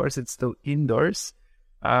it. Of course it's still indoors.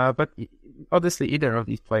 But obviously either of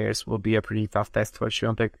these players will be a pretty tough test for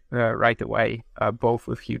Swiatek right away, both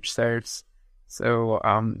with huge serves. So,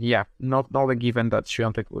 not a given that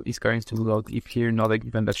Swiatek is going to load deep here, not a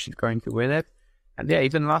given that she's going to win it. And yeah,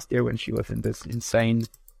 even last year when she was in this insane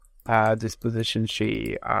disposition,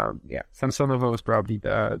 she, Samsonova was probably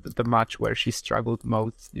the match where she struggled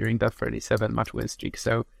most during that 37 match win streak.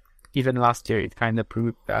 So, even last year, it kind of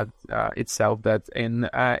proved that itself that in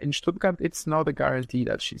Stuttgart, it's not a guarantee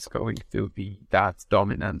that she's going to be that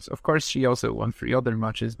dominant. Of course, she also won 3 other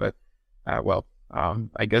matches, but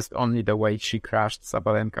I guess only the way she crashed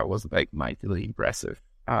Sabalenka was like mightily impressive.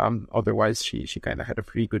 Otherwise, she kind of had a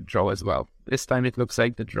pretty good draw as well. This time, it looks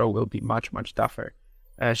like the draw will be much tougher.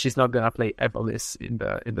 She's not gonna play Evelis in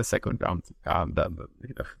the second round.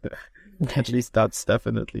 At least that's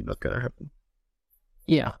definitely not gonna happen.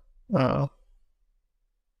 Yeah. Do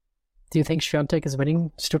you think Swiatek is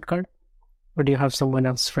winning Stuttgart? Or do you have someone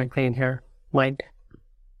else, frankly, in your mind?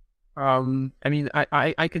 I mean,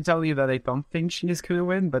 I can tell you that I don't think she is going to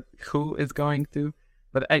win, but who is going to?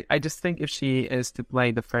 But I just think if she is to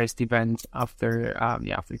play the first event after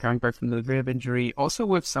coming back from the rib injury, also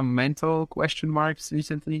with some mental question marks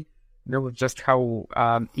recently, with just how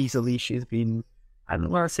easily she's been, I don't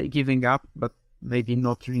want to say giving up, but maybe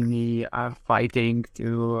not really fighting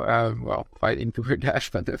to her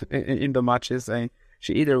dash, but in the matches,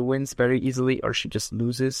 she either wins very easily or she just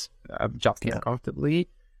loses just as comfortably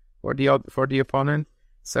for the opponent.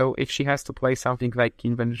 So if she has to play something like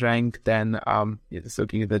Kim Van Zheng, then it's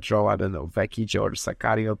looking at the draw, I don't know, Vekic or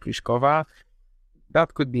Sakari or Pliskova.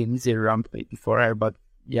 That could be an easier round maybe for her, but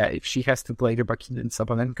yeah, if she has to play Rybakina and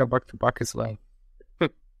Sabalenka back-to-back as well,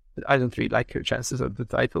 I don't really like her chances of the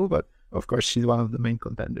title, but of course she's one of the main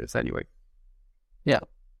contenders anyway. Yeah.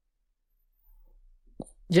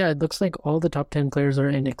 Yeah, it looks like all the top 10 players are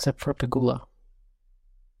in except for Pegula.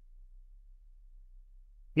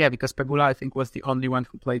 Yeah, because Pegula, I think, was the only one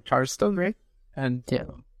who played Charleston, right? And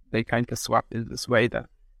they kind of swapped in this way that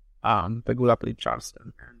Pegula played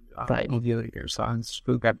Charleston and all the other years. So I'm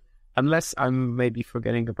still got, unless I'm maybe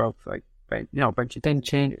forgetting about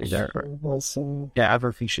Bencic is there. Yeah, I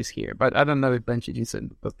don't think she's here, but I don't know if Bencic is in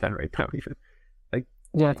the top 10 right now even.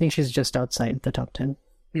 I think she's just outside the top 10.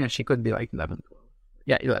 Yeah, she could be like 11, 12.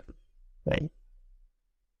 Yeah, 11. Right.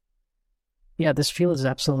 Yeah, this field is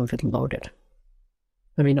absolutely loaded.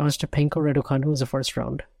 I mean, Ostapenko, Raducanu was the first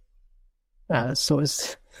round. So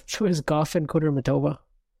is Goff and Kudermetova.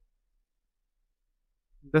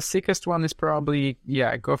 The sickest one is probably,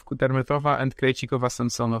 Goff, Kudermetova, and Krejcikova,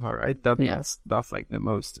 Samsonova, right? That's like the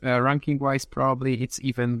most. Ranking-wise, probably it's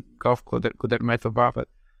even Goff, Kudermetova,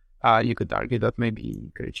 but you could argue that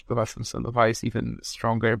maybe Krejcikova, Samsonova is even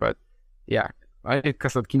stronger, but yeah.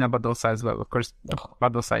 Kasatkina, Badosa as well. Of course,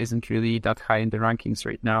 Badosa isn't really that high in the rankings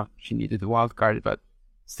right now. She needed a wild card, but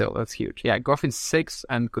still, that's huge. Yeah, Goff is 6th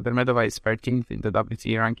and Kudermetova is 13th in the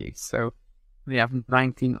WTA rankings. So we have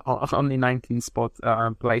only 19 spot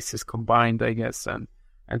places combined, I guess, and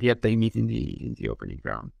yet they meet in the opening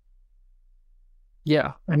round.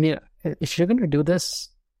 Yeah, I mean, if you're gonna do this,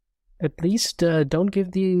 at least don't give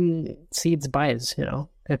the seeds buys.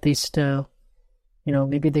 At least.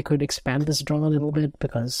 Maybe they could expand this draw a little bit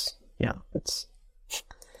because, it's...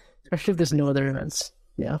 Especially if there's no other events.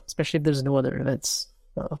 Yeah, especially if there's no other events.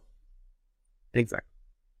 Exactly.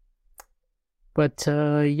 But,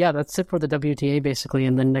 that's it for the WTA, basically.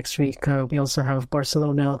 And then next week, we also have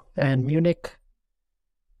Barcelona and Munich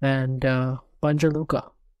and Banja Luka,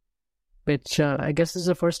 which I guess is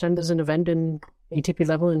the first time there's an event in ATP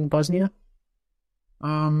level in Bosnia.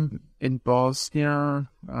 In Bosnia,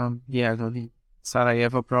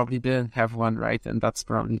 Sarajevo probably didn't have one, right? And that's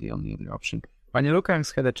probably the only other option. Banja Luka has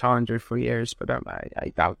had a challenger for years, but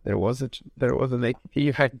I doubt there was an ATP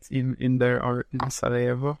event in there or in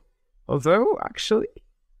Sarajevo. Although, actually,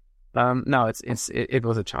 no, it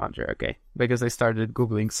was a challenger, okay? Because I started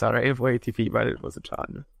Googling Sarajevo ATP, but it was a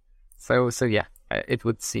challenger. So yeah, it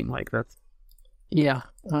would seem like that. Yeah,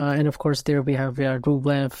 and of course there we have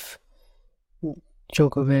Rublev,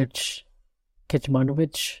 Djokovic,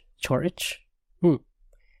 Kecmanovic, Chorich.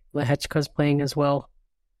 Lehechka's playing as well.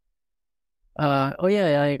 I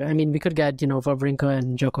mean, we could get, Wawrinka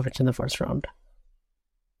and Djokovic in the first round.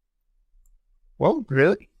 Well,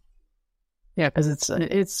 really? Yeah, because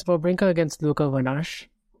it's Wawrinka against Luka Vanash.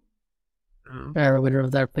 Winner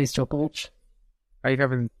of that plays Djokovic. I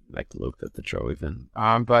haven't looked at the draw even,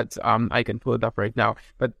 but I can pull it up right now.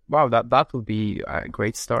 But wow, that would be a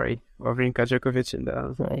great story. Wawrinka, Djokovic in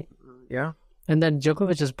the right. Yeah. And then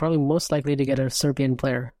Djokovic is probably most likely to get a Serbian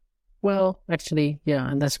player. Well, actually, yeah,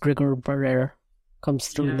 unless Grigor Barrera comes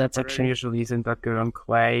through in that section. Usually isn't that good on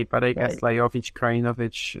clay, but I guess Lajovic,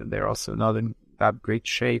 Krajinovic, they're also not in that great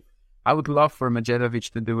shape. I would love for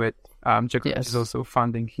Medjedovic to do it. Djokovic is also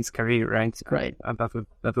funding his career, right? Right. And that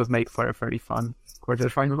would make for a very fun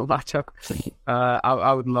quarterfinal matchup.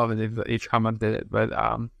 I would love it if Hamad did it, but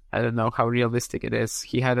I don't know how realistic it is.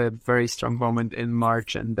 He had a very strong moment in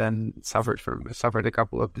March and then suffered a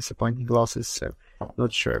couple of disappointing losses, so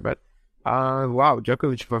not sure. But wow,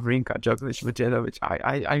 Djokovic, Wawrinka, Djokovic, Medjedovic.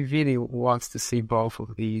 I really want to see both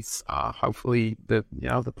of these. Hopefully the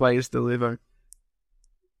players deliver.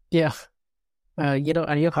 Yeah. Are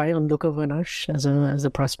you high on Luka Vanash as a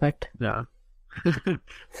prospect? Yeah.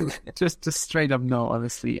 just straight up no,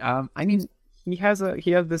 honestly. I mean, he has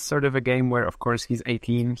this sort of a game where, of course, he's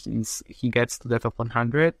 18. He gets to the top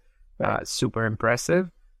 100. Super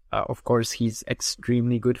impressive. Of course, he's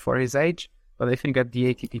extremely good for his age. But I think at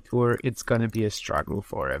the ATP Tour, it's gonna be a struggle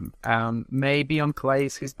for him. Maybe on clay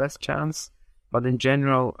is his best chance. But in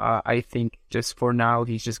general, I think just for now,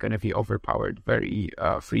 he's just going to be overpowered very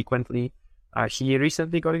frequently. He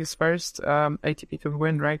recently got his first ATP Tour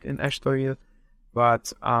win, right, in Estoril.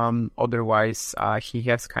 But otherwise, he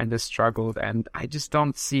has kind of struggled, and I just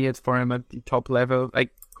don't see it for him at the top level.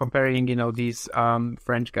 Like, comparing, these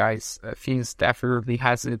French guys, Fils definitely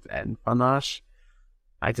has it, and Panache,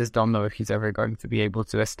 I just don't know if he's ever going to be able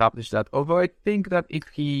to establish that. Although I think that if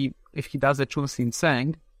he does a Chun-Sin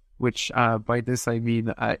Seng, which by this I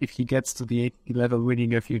mean if he gets to the ATP level,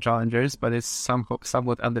 winning a few challengers, but is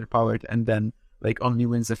somewhat underpowered, and then like only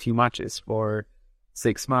wins a few matches for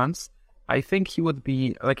 6 months, I think it would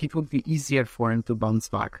be easier for him to bounce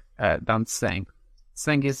back than Seng.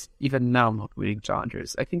 Seng is even now not winning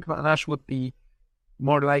challengers. I think Van Asch would be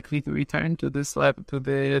more likely to return to this level, to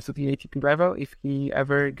the ATP level, if he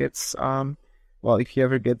ever gets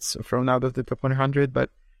thrown out of the top 100. But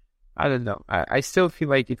I don't know. I still feel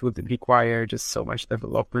like it would require just so much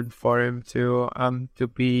development for him to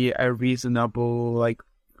be a reasonable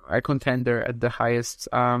a contender at the highest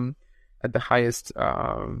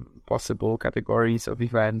possible categories of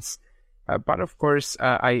events. But of course,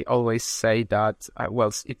 I always say that,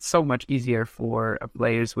 it's so much easier for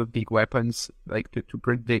players with big weapons to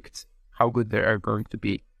predict how good they are going to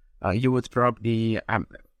be. You would probably,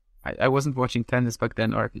 I wasn't watching tennis back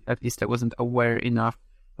then, or at least I wasn't aware enough,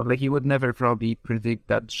 but you would never probably predict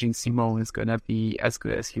that Gilles Simon is going to be as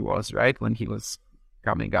good as he was, right, when he was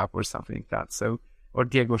coming up or something like that. So, or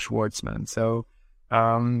Diego Schwartzman. So,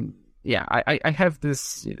 I have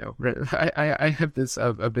this, I have this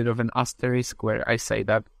a bit of an asterisk where I say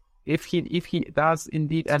that if he does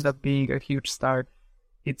indeed end up being a huge star,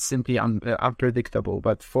 it's simply unpredictable.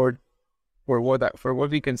 But for what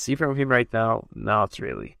we can see from him right now, not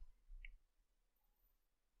really.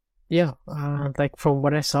 Yeah, from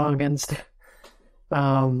what I saw against,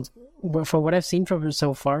 from what I've seen from him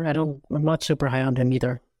so far, I'm not super high on him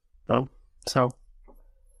either. So.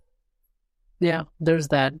 Yeah, there's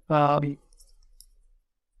that. So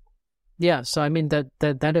I mean that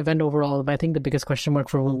event overall, I think the biggest question mark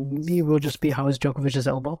for me will just be how is Djokovic's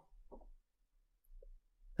elbow,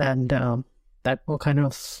 and that will kind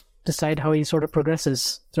of decide how he sort of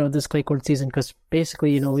progresses throughout this clay court season. Because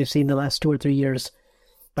basically, we've seen the last 2 or 3 years,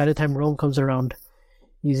 by the time Rome comes around,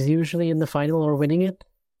 he's usually in the final or winning it,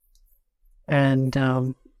 and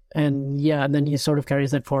then he sort of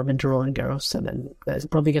carries that form into Roland Garros, and then it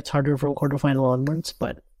probably gets harder from quarterfinal onwards,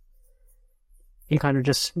 but he kind of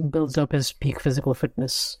just builds up his peak physical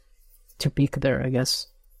fitness to peak there, I guess.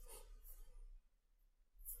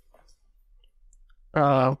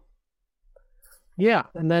 And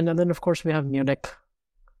then of course we have Munich,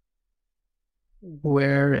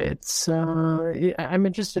 where it's I'm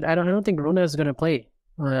interested. I don't think Rune is going to play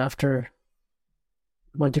after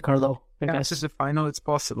Monte Carlo. Yeah, this is the final, it's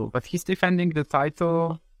possible. But he's defending the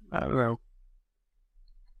title. I don't know.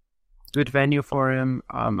 Good venue for him,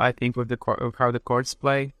 I think, with how the courts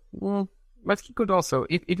play. Well, but he could also,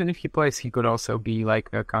 even if he plays, he could also be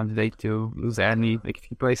a candidate to lose any. If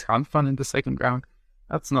he plays Hanfan in the second round,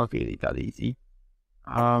 that's not really that easy.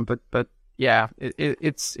 But yeah,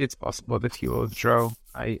 it's possible that he will draw.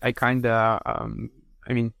 I kind of,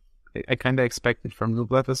 I kind of expect it from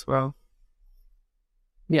Rublev as well.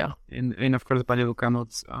 Yeah. And of course, Baniluka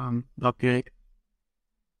not good.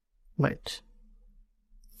 Right.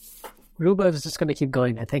 Rublev is just going to keep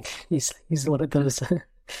going, I think. He's one of those. I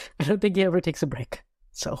don't think he ever takes a break.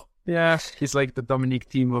 So. Yeah, he's like the Dominic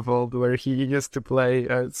Thiem of old, where he used to play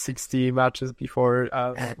 60 matches before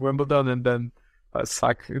Wimbledon and then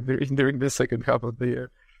suck during the second half of the year.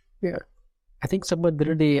 Yeah. I think someone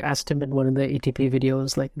literally asked him in one of the ATP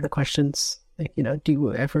videos, the questions, do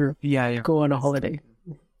you ever go on a holiday?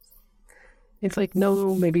 It's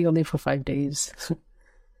no, maybe only for 5 days.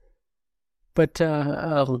 But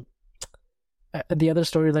the other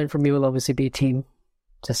storyline for me will obviously be Thiem,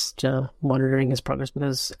 just monitoring his progress,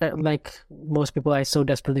 because like most people, I so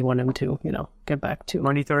desperately want him to, get back to...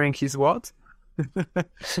 Monitoring his what?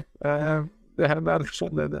 That's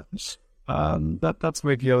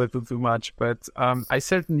maybe a little too much, but I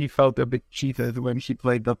certainly felt a bit cheated when he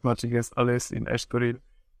played that much against Alice in Estoril.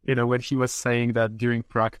 When he was saying that during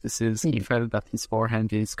practices, he felt that his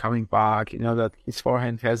forehand is coming back, that his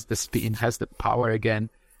forehand has the spin, has the power again.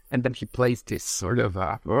 And then he plays this sort of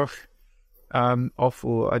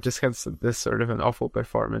awful, I just have this sort of an awful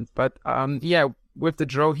performance. But with the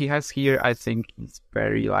draw he has here, I think he's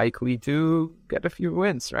very likely to get a few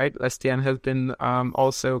wins, right? Lestienne has been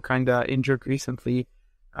also kind of injured recently,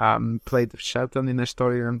 played Shelton in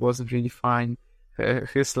Estoril and wasn't really fine.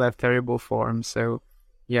 He's left terrible form, so...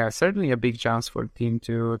 Yeah, certainly a big chance for Thiem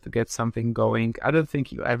to get something going. I don't think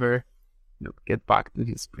he'll ever get back to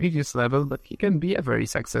his previous level, but he can be a very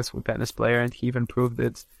successful tennis player, and he even proved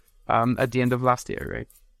it at the end of last year, right?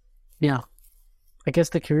 Yeah. I guess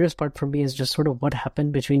the curious part for me is just sort of what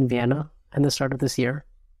happened between Vienna and the start of this year.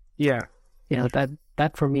 Yeah. Yeah,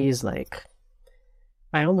 that for me is like,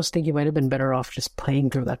 I almost think he might have been better off just playing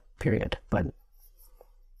through that period, but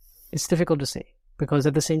it's difficult to say, because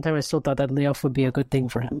at the same time I still thought that layoff would be a good thing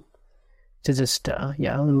for him. To just, a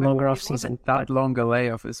little longer off season. That long a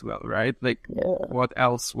layoff as well, right? Like, what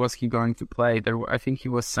else was he going to play? I think he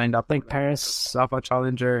was signed up like Paris, Sava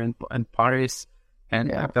Challenger and Paris, and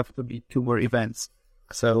definitely 2 more events.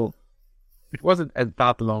 So it wasn't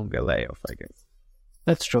that long a layoff, I guess.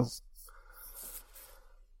 That's true.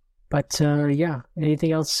 But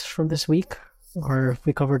anything else from this week, or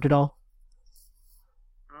we covered it all?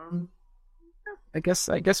 I guess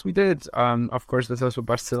we did. Of course, there's also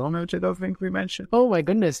Barcelona, which I don't think we mentioned. Oh my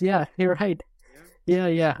goodness, yeah, you're right.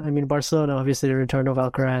 Yeah. I mean, Barcelona, obviously the return of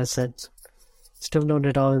Alcaraz, and still not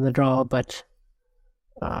at all in the draw, but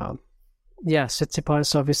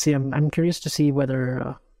Tsitsipas, obviously, I'm curious to see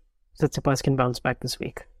whether Tsitsipas can bounce back this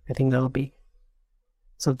week. I think that'll be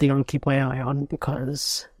something I'll keep my eye on,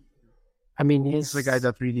 because, I mean, he's the guy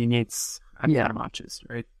that really needs matches,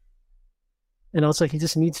 right? And also, he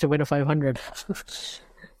just needs to win a 500.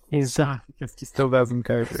 He still doesn't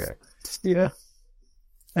care. Yeah.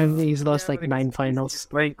 I mean, he's lost 9 finals. He's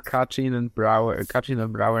playing Kachin and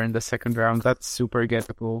Brouwer in the second round. That's super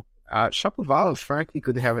gettable. Shapovalov, frankly,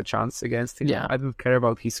 could have a chance against him. Yeah. I don't care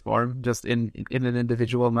about his form. Just in an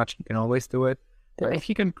individual match, he can always do it. Yeah. But if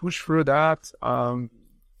he can push through that,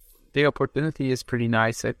 the opportunity is pretty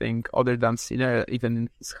nice, I think, other than Sinner, even in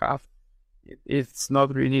his half. It's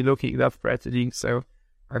not really looking that threatening, so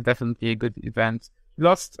definitely a good event.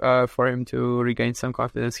 Lost for him to regain some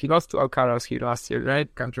confidence. He lost to Alcaraz here last year,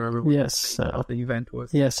 right? Can't remember what the event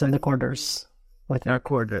was. Yes, in the quarters.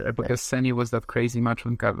 Quarter, because Seni was that crazy match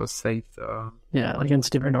when Carlos saved.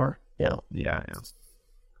 Against Divernor. Yeah.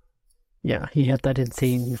 Yeah, he had that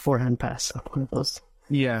insane forehand pass on one of those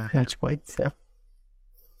match points. Yeah.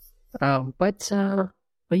 But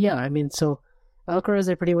yeah, I mean, so Alcaraz,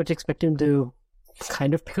 I pretty much expect him to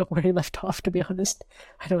kind of pick up where he left off, to be honest.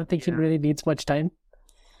 I don't think he really needs much time.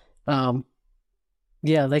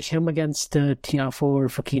 Like him against Tiafoe or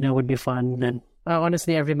Fokina would be fun, and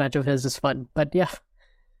honestly, every match of his is fun. But yeah,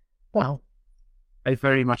 wow. I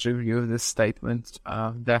very much agree with this statement.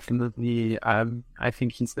 Definitely, I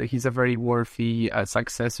think he's a very worthy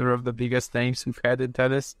successor of the biggest names we've had in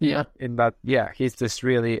tennis. Yeah. In that, he's just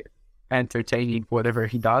really entertaining whatever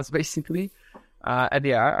he does, basically.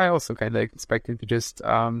 I also kind of expect him to just,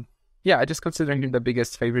 just considering him the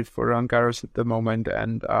biggest favorite for Roland Garros at the moment,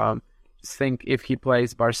 and just think if he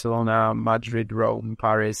plays Barcelona, Madrid, Rome,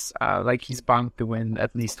 Paris, he's bound to win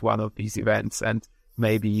at least one of these events, and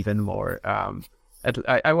maybe even more.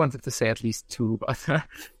 I wanted to say at least 2, but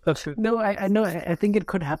no, I know. I think it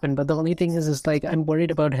could happen, but the only thing is I'm worried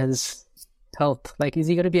about his health. Is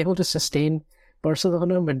he going to be able to sustain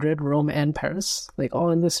Barcelona, Madrid, Rome, and Paris, all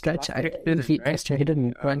in this stretch? Last year he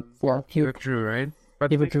didn't. He withdrew, right?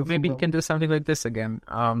 But maybe he can do something like this again.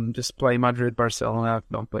 Just play Madrid, Barcelona,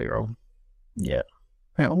 don't play Rome. Yeah.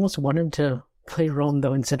 I almost want him to play Rome,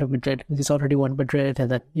 though, instead of Madrid. He's already won Madrid,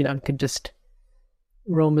 and then, could just...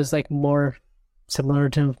 Rome is, more similar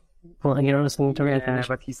to Roland Garros.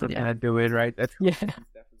 But he's not going to do it, right?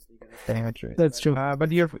 That's true.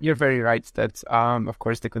 But you're very right that of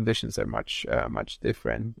course the conditions are much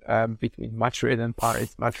different between Madrid and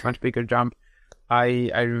Paris. Much bigger jump. I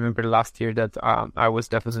remember last year that I was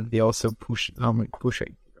definitely also pushing.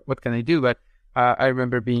 What can I do? But I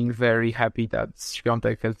remember being very happy that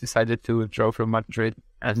Świątek has decided to withdraw from Madrid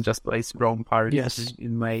and just plays Rome, Paris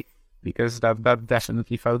in May, because that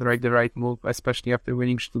definitely felt like the right move, especially after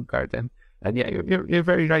winning Stuttgart. And you're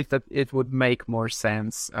very right that it would make more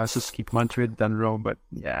sense to skip Madrid than Rome, but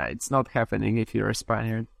it's not happening if you're a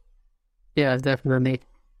Spaniard. Yeah, definitely.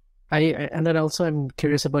 And then also I'm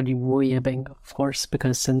curious about Wu Yibing, of course,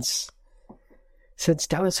 because since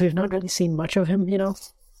Dallas we've not really seen much of him,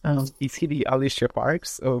 Is he the Alicia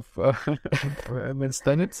Parks of men's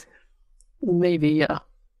tennis? Maybe, yeah.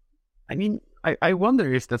 I mean, I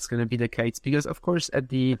wonder if that's going to be the case, because of course at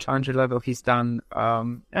the challenger level he's done,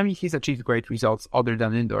 he's achieved great results other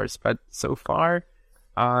than indoors, but so far,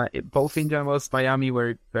 both Indian Wells, Miami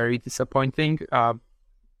were very disappointing.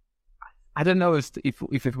 I don't know if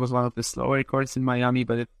it was one of the slower courts in Miami,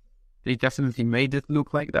 but they definitely made it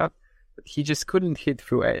look like that. But he just couldn't hit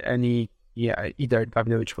through any, either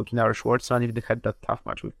Davidovich, Fokina, or Schwartzman, if they had that tough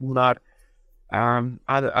match with Munar.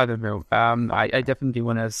 I don't know. I definitely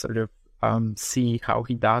want to sort of see how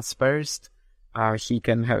he does first. He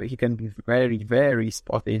can be very, very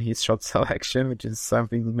spotty in his shot selection, which is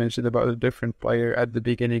something we mentioned about a different player at the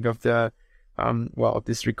beginning of the of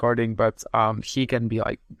this recording. But he can be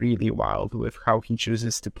like really wild with how he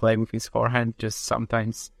chooses to play with his forehand. Just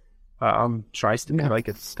sometimes tries to be like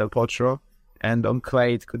a Del Potro, and on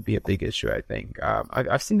clay it could be a big issue. I think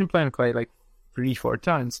I've seen him play on clay like 3-4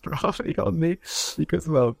 times probably on me, because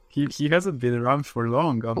he hasn't been around for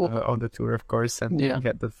long on the tour, of course, and he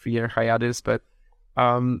had the 3-year hiatus. But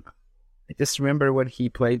I just remember when he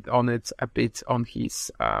played on it a bit on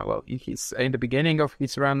his in the beginning of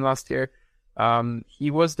his run last year, he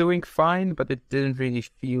was doing fine, but it didn't really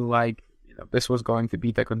feel like this was going to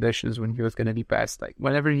be the conditions when he was going to be best. Like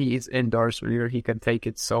whenever he is indoors, where he can take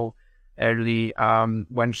it so early,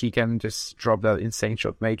 when he can just drop that insane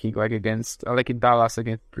shot making, like in Dallas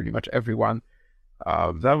against pretty much everyone.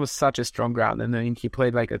 That was such a strong round, and I mean he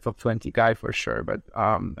played like a top 20 guy for sure. But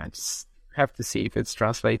I just have to see if it's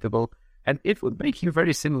translatable, and it would make him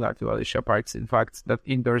very similar to Alicia Parks. In fact, that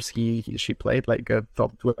indoors she played like a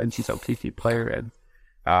top 20, top 50 player, and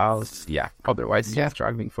otherwise he's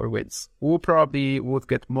struggling for wins. Who probably would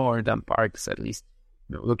get more than Parks, at least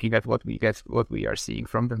looking at what we are seeing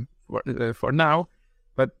from them for now.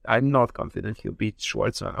 But I'm not confident he'll beat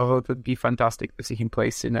Schwartzman, although it would be fantastic to see him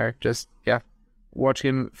play Sinner. Just watch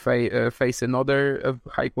him face another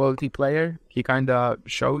high quality player. He kind of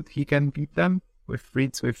showed he can beat them with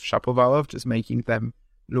Fritz, with Shapovalov, just making them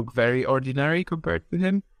look very ordinary compared to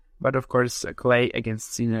him. But of course, clay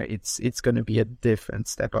against Sinner, it's going to be a different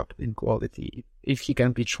step up in quality. If he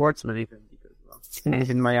can beat Schwartzman, even, because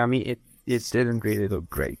in Miami it didn't really look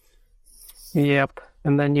great. Yep.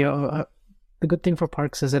 And then the good thing for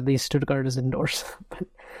Parks is at least Stuttgart is indoors,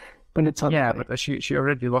 but it's on. Yeah, but she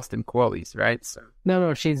already lost in qualies, right? So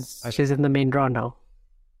no, she's in the main draw now.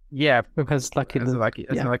 Yeah, because lucky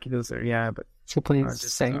loser. Yeah, but she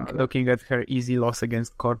plays looking at her easy loss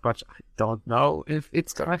against Korpach, I don't know if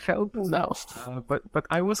it's gonna help. No, but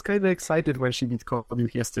I was kind of excited when she beat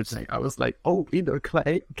Korpach yesterday. I was like, oh, indoor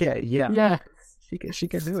clay, okay, yeah. She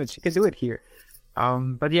can do it. She can do it here.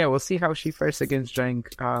 But yeah, we'll see how she fares against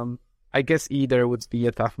Zheng. I guess either would be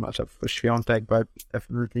a tough matchup for Świątek, but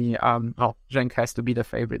definitely, Zheng has to be the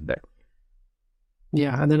favorite there.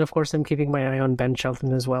 Yeah, and then of course I'm keeping my eye on Ben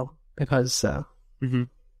Shelton as well, because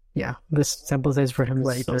this sample size for him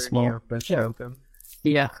is so small. Ben Shelton.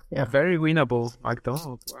 Yeah, very winnable.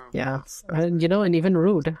 McDonald. Wow. Yeah, and even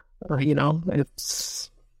Rude. It's.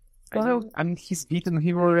 Well, I mean, he's beaten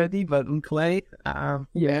him already, but on clay,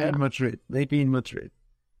 maybe in Madrid.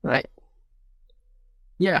 Right.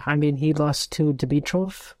 Yeah, I mean, he lost to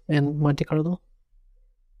Dimitrov in Monte Carlo.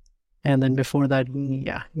 And then before that,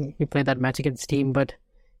 he played that match against Team, but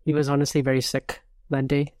he was honestly very sick that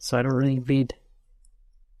day, so I don't really read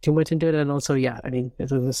too much into it. And also, I mean,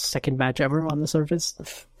 this was his second match ever on the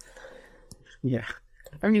surface. Yeah.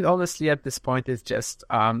 I mean, honestly, at this point, it's just,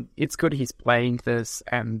 it's good he's playing this,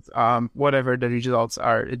 and whatever the results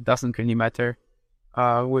are, it doesn't really matter.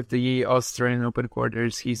 With the Australian Open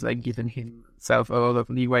quarters, he's like giving himself a lot of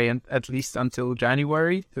leeway, and at least until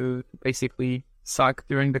January, to basically suck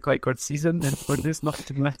during the clay court season, and for this not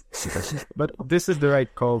to matter. But this is the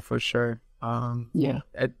right call for sure.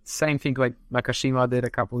 Same thing like Nakashima did a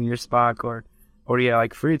couple years back, or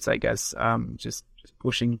like Fritz, I guess. Just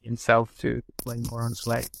pushing himself to play more on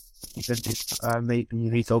clay. Even if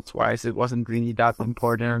maybe results-wise it wasn't really that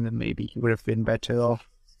important, and maybe he would have been better off.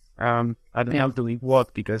 I don't know doing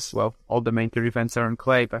what, because all the main tour events are on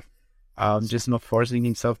clay, but just not forcing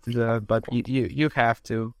himself to that. But you have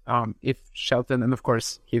to. If Shelton, and of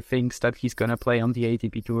course he thinks that he's gonna play on the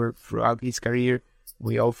ATP tour throughout his career,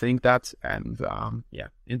 we all think that, and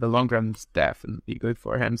in the long run, it's definitely good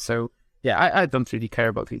for him. So. Yeah, I don't really care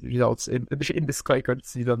about his results in this clay court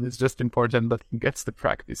season. It's just important that he gets the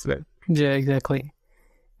practice there. Yeah, exactly.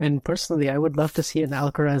 And personally, I would love to see an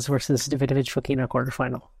Alcaraz versus Davidovich-Fokina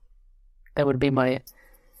quarterfinal. That would be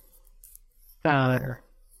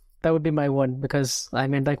my one, because I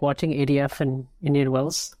mean, like watching ADF and Indian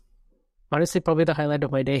Wells. Honestly, probably the highlight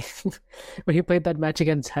of my day when he played that match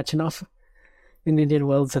against Khachanov in Indian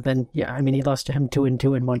Wells, and then he lost to him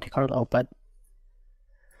 2-2 in Monte Carlo, but.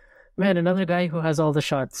 Man, another guy who has all the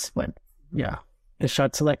shots, but the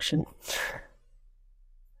shot selection.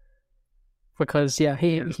 Because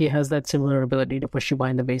he has that similar ability to push you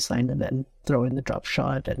behind the baseline and then throw in the drop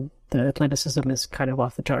shot, and the athleticism is kind of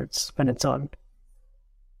off the charts when it's on.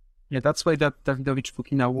 Yeah, that's why that Davidovich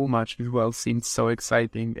Fokina Wu match as well seemed so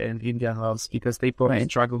exciting in Indian Wells, because they both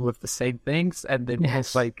struggle with the same things, and they're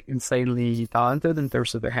both like insanely talented in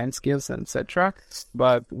terms of their hand skills and etc.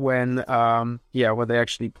 But when when they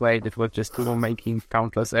actually played, it was just Wu making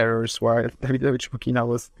countless errors, while Davidovich Fokina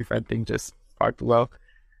was defending just far too well.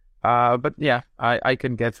 But yeah, I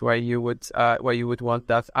can get why you would want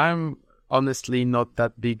that. I'm honestly not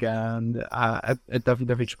that big a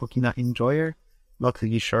Davidovich Fokina enjoyer. Not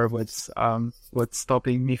really sure what's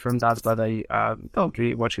stopping me from that, but I don't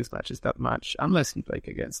really watch his matches that much unless he plays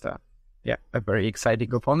against a very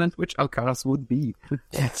exciting opponent, which Alcaraz would be.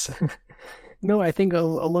 Yes. No, I think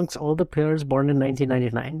amongst all the players born in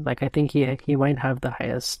 1999, like I think he might have the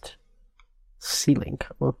highest ceiling.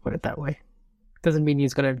 We'll put it that way. Doesn't mean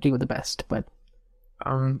he's gonna do the best, but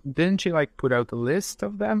didn't you like put out a list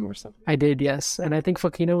of them or something? I did, yes, and I think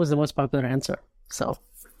Fokina was the most popular answer. So.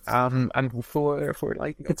 And for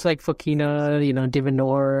like it's like Fokina,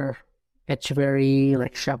 Divinor, Etcheverry,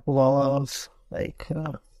 like Shapovalov, like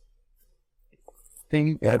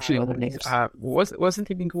actually other names. Wasn't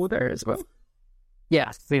Li Wu there as well?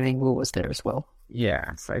 Yeah, Li Wu was there as well.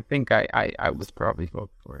 Yeah, so I think I was probably vote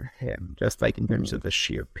for him, just like in terms of the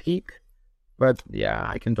sheer peak. But yeah,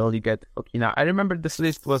 I can totally get Fokina. I remember this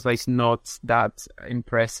list was like not that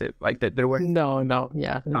impressive. Like that there were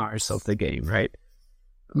stars of the game, right?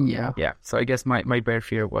 Yeah. So I guess my bear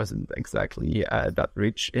fear wasn't exactly that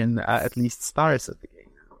rich in at least stars of the game.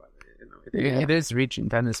 It is rich in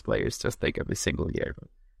tennis players, just like every single year.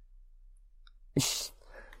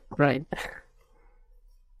 Right.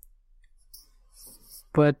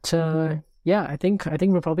 But I think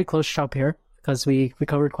we'll probably close shop here because we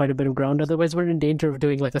covered quite a bit of ground. Otherwise, we're in danger of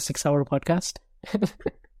doing like a 6-hour podcast.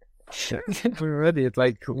 We're already at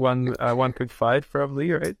like 1.5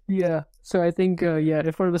 probably, right? Yeah. So I think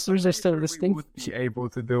if our listeners are still listening, we would be able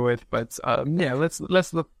to do it. But let's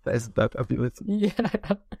look at that ability. Yeah,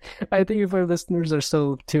 I think if our listeners are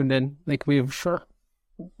still tuned in, like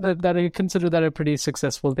that I consider that a pretty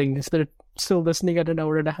successful thing. If they're still listening at an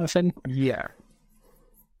hour and a half in. Yeah.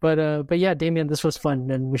 But yeah, Damian, this was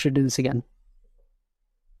fun, and we should do this again.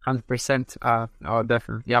 100%. I'll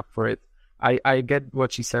definitely up for it. I get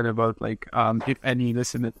what she said about like if any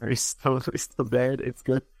listener is still there, it's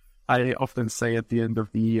good. I often say at the end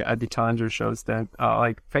of the Challenger shows that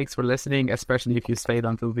like thanks for listening, especially if you stayed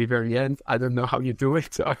until the very end. I don't know how you do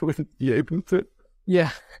it, so I wouldn't be able to.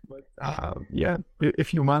 Yeah, but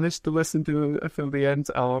if you managed to listen to until the end,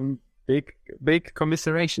 big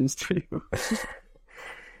commiserations to you.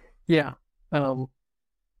 Yeah.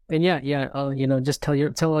 Just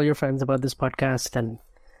tell all your friends about this podcast, and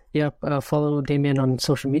follow Damian on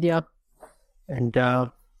social media, and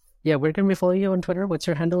where can we follow you on Twitter? What's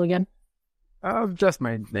your handle again? Just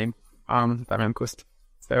my name, Damian Kust.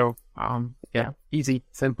 So easy,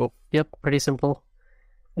 simple. Yep, pretty simple.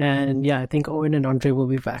 And I think Owen and Andre will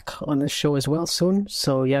be back on the show as well soon.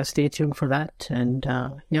 So stay tuned for that, and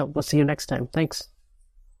we'll see you next time. Thanks.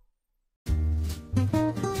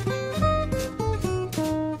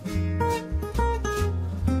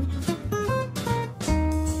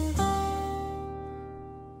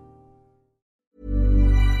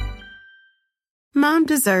 Mom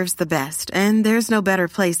deserves the best, and there's no better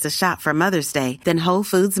place to shop for Mother's Day than Whole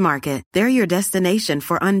Foods Market. They're your destination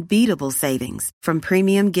for unbeatable savings, from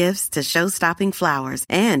premium gifts to show-stopping flowers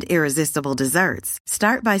and irresistible desserts.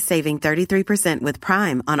 Start by saving 33% with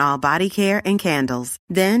Prime on all body care and candles.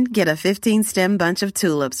 Then get a 15-stem bunch of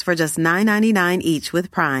tulips for just $9.99 each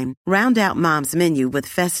with Prime. Round out Mom's menu with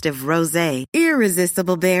festive rosé,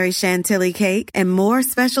 irresistible berry chantilly cake, and more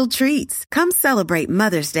special treats. Come celebrate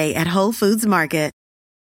Mother's Day at Whole Foods Market.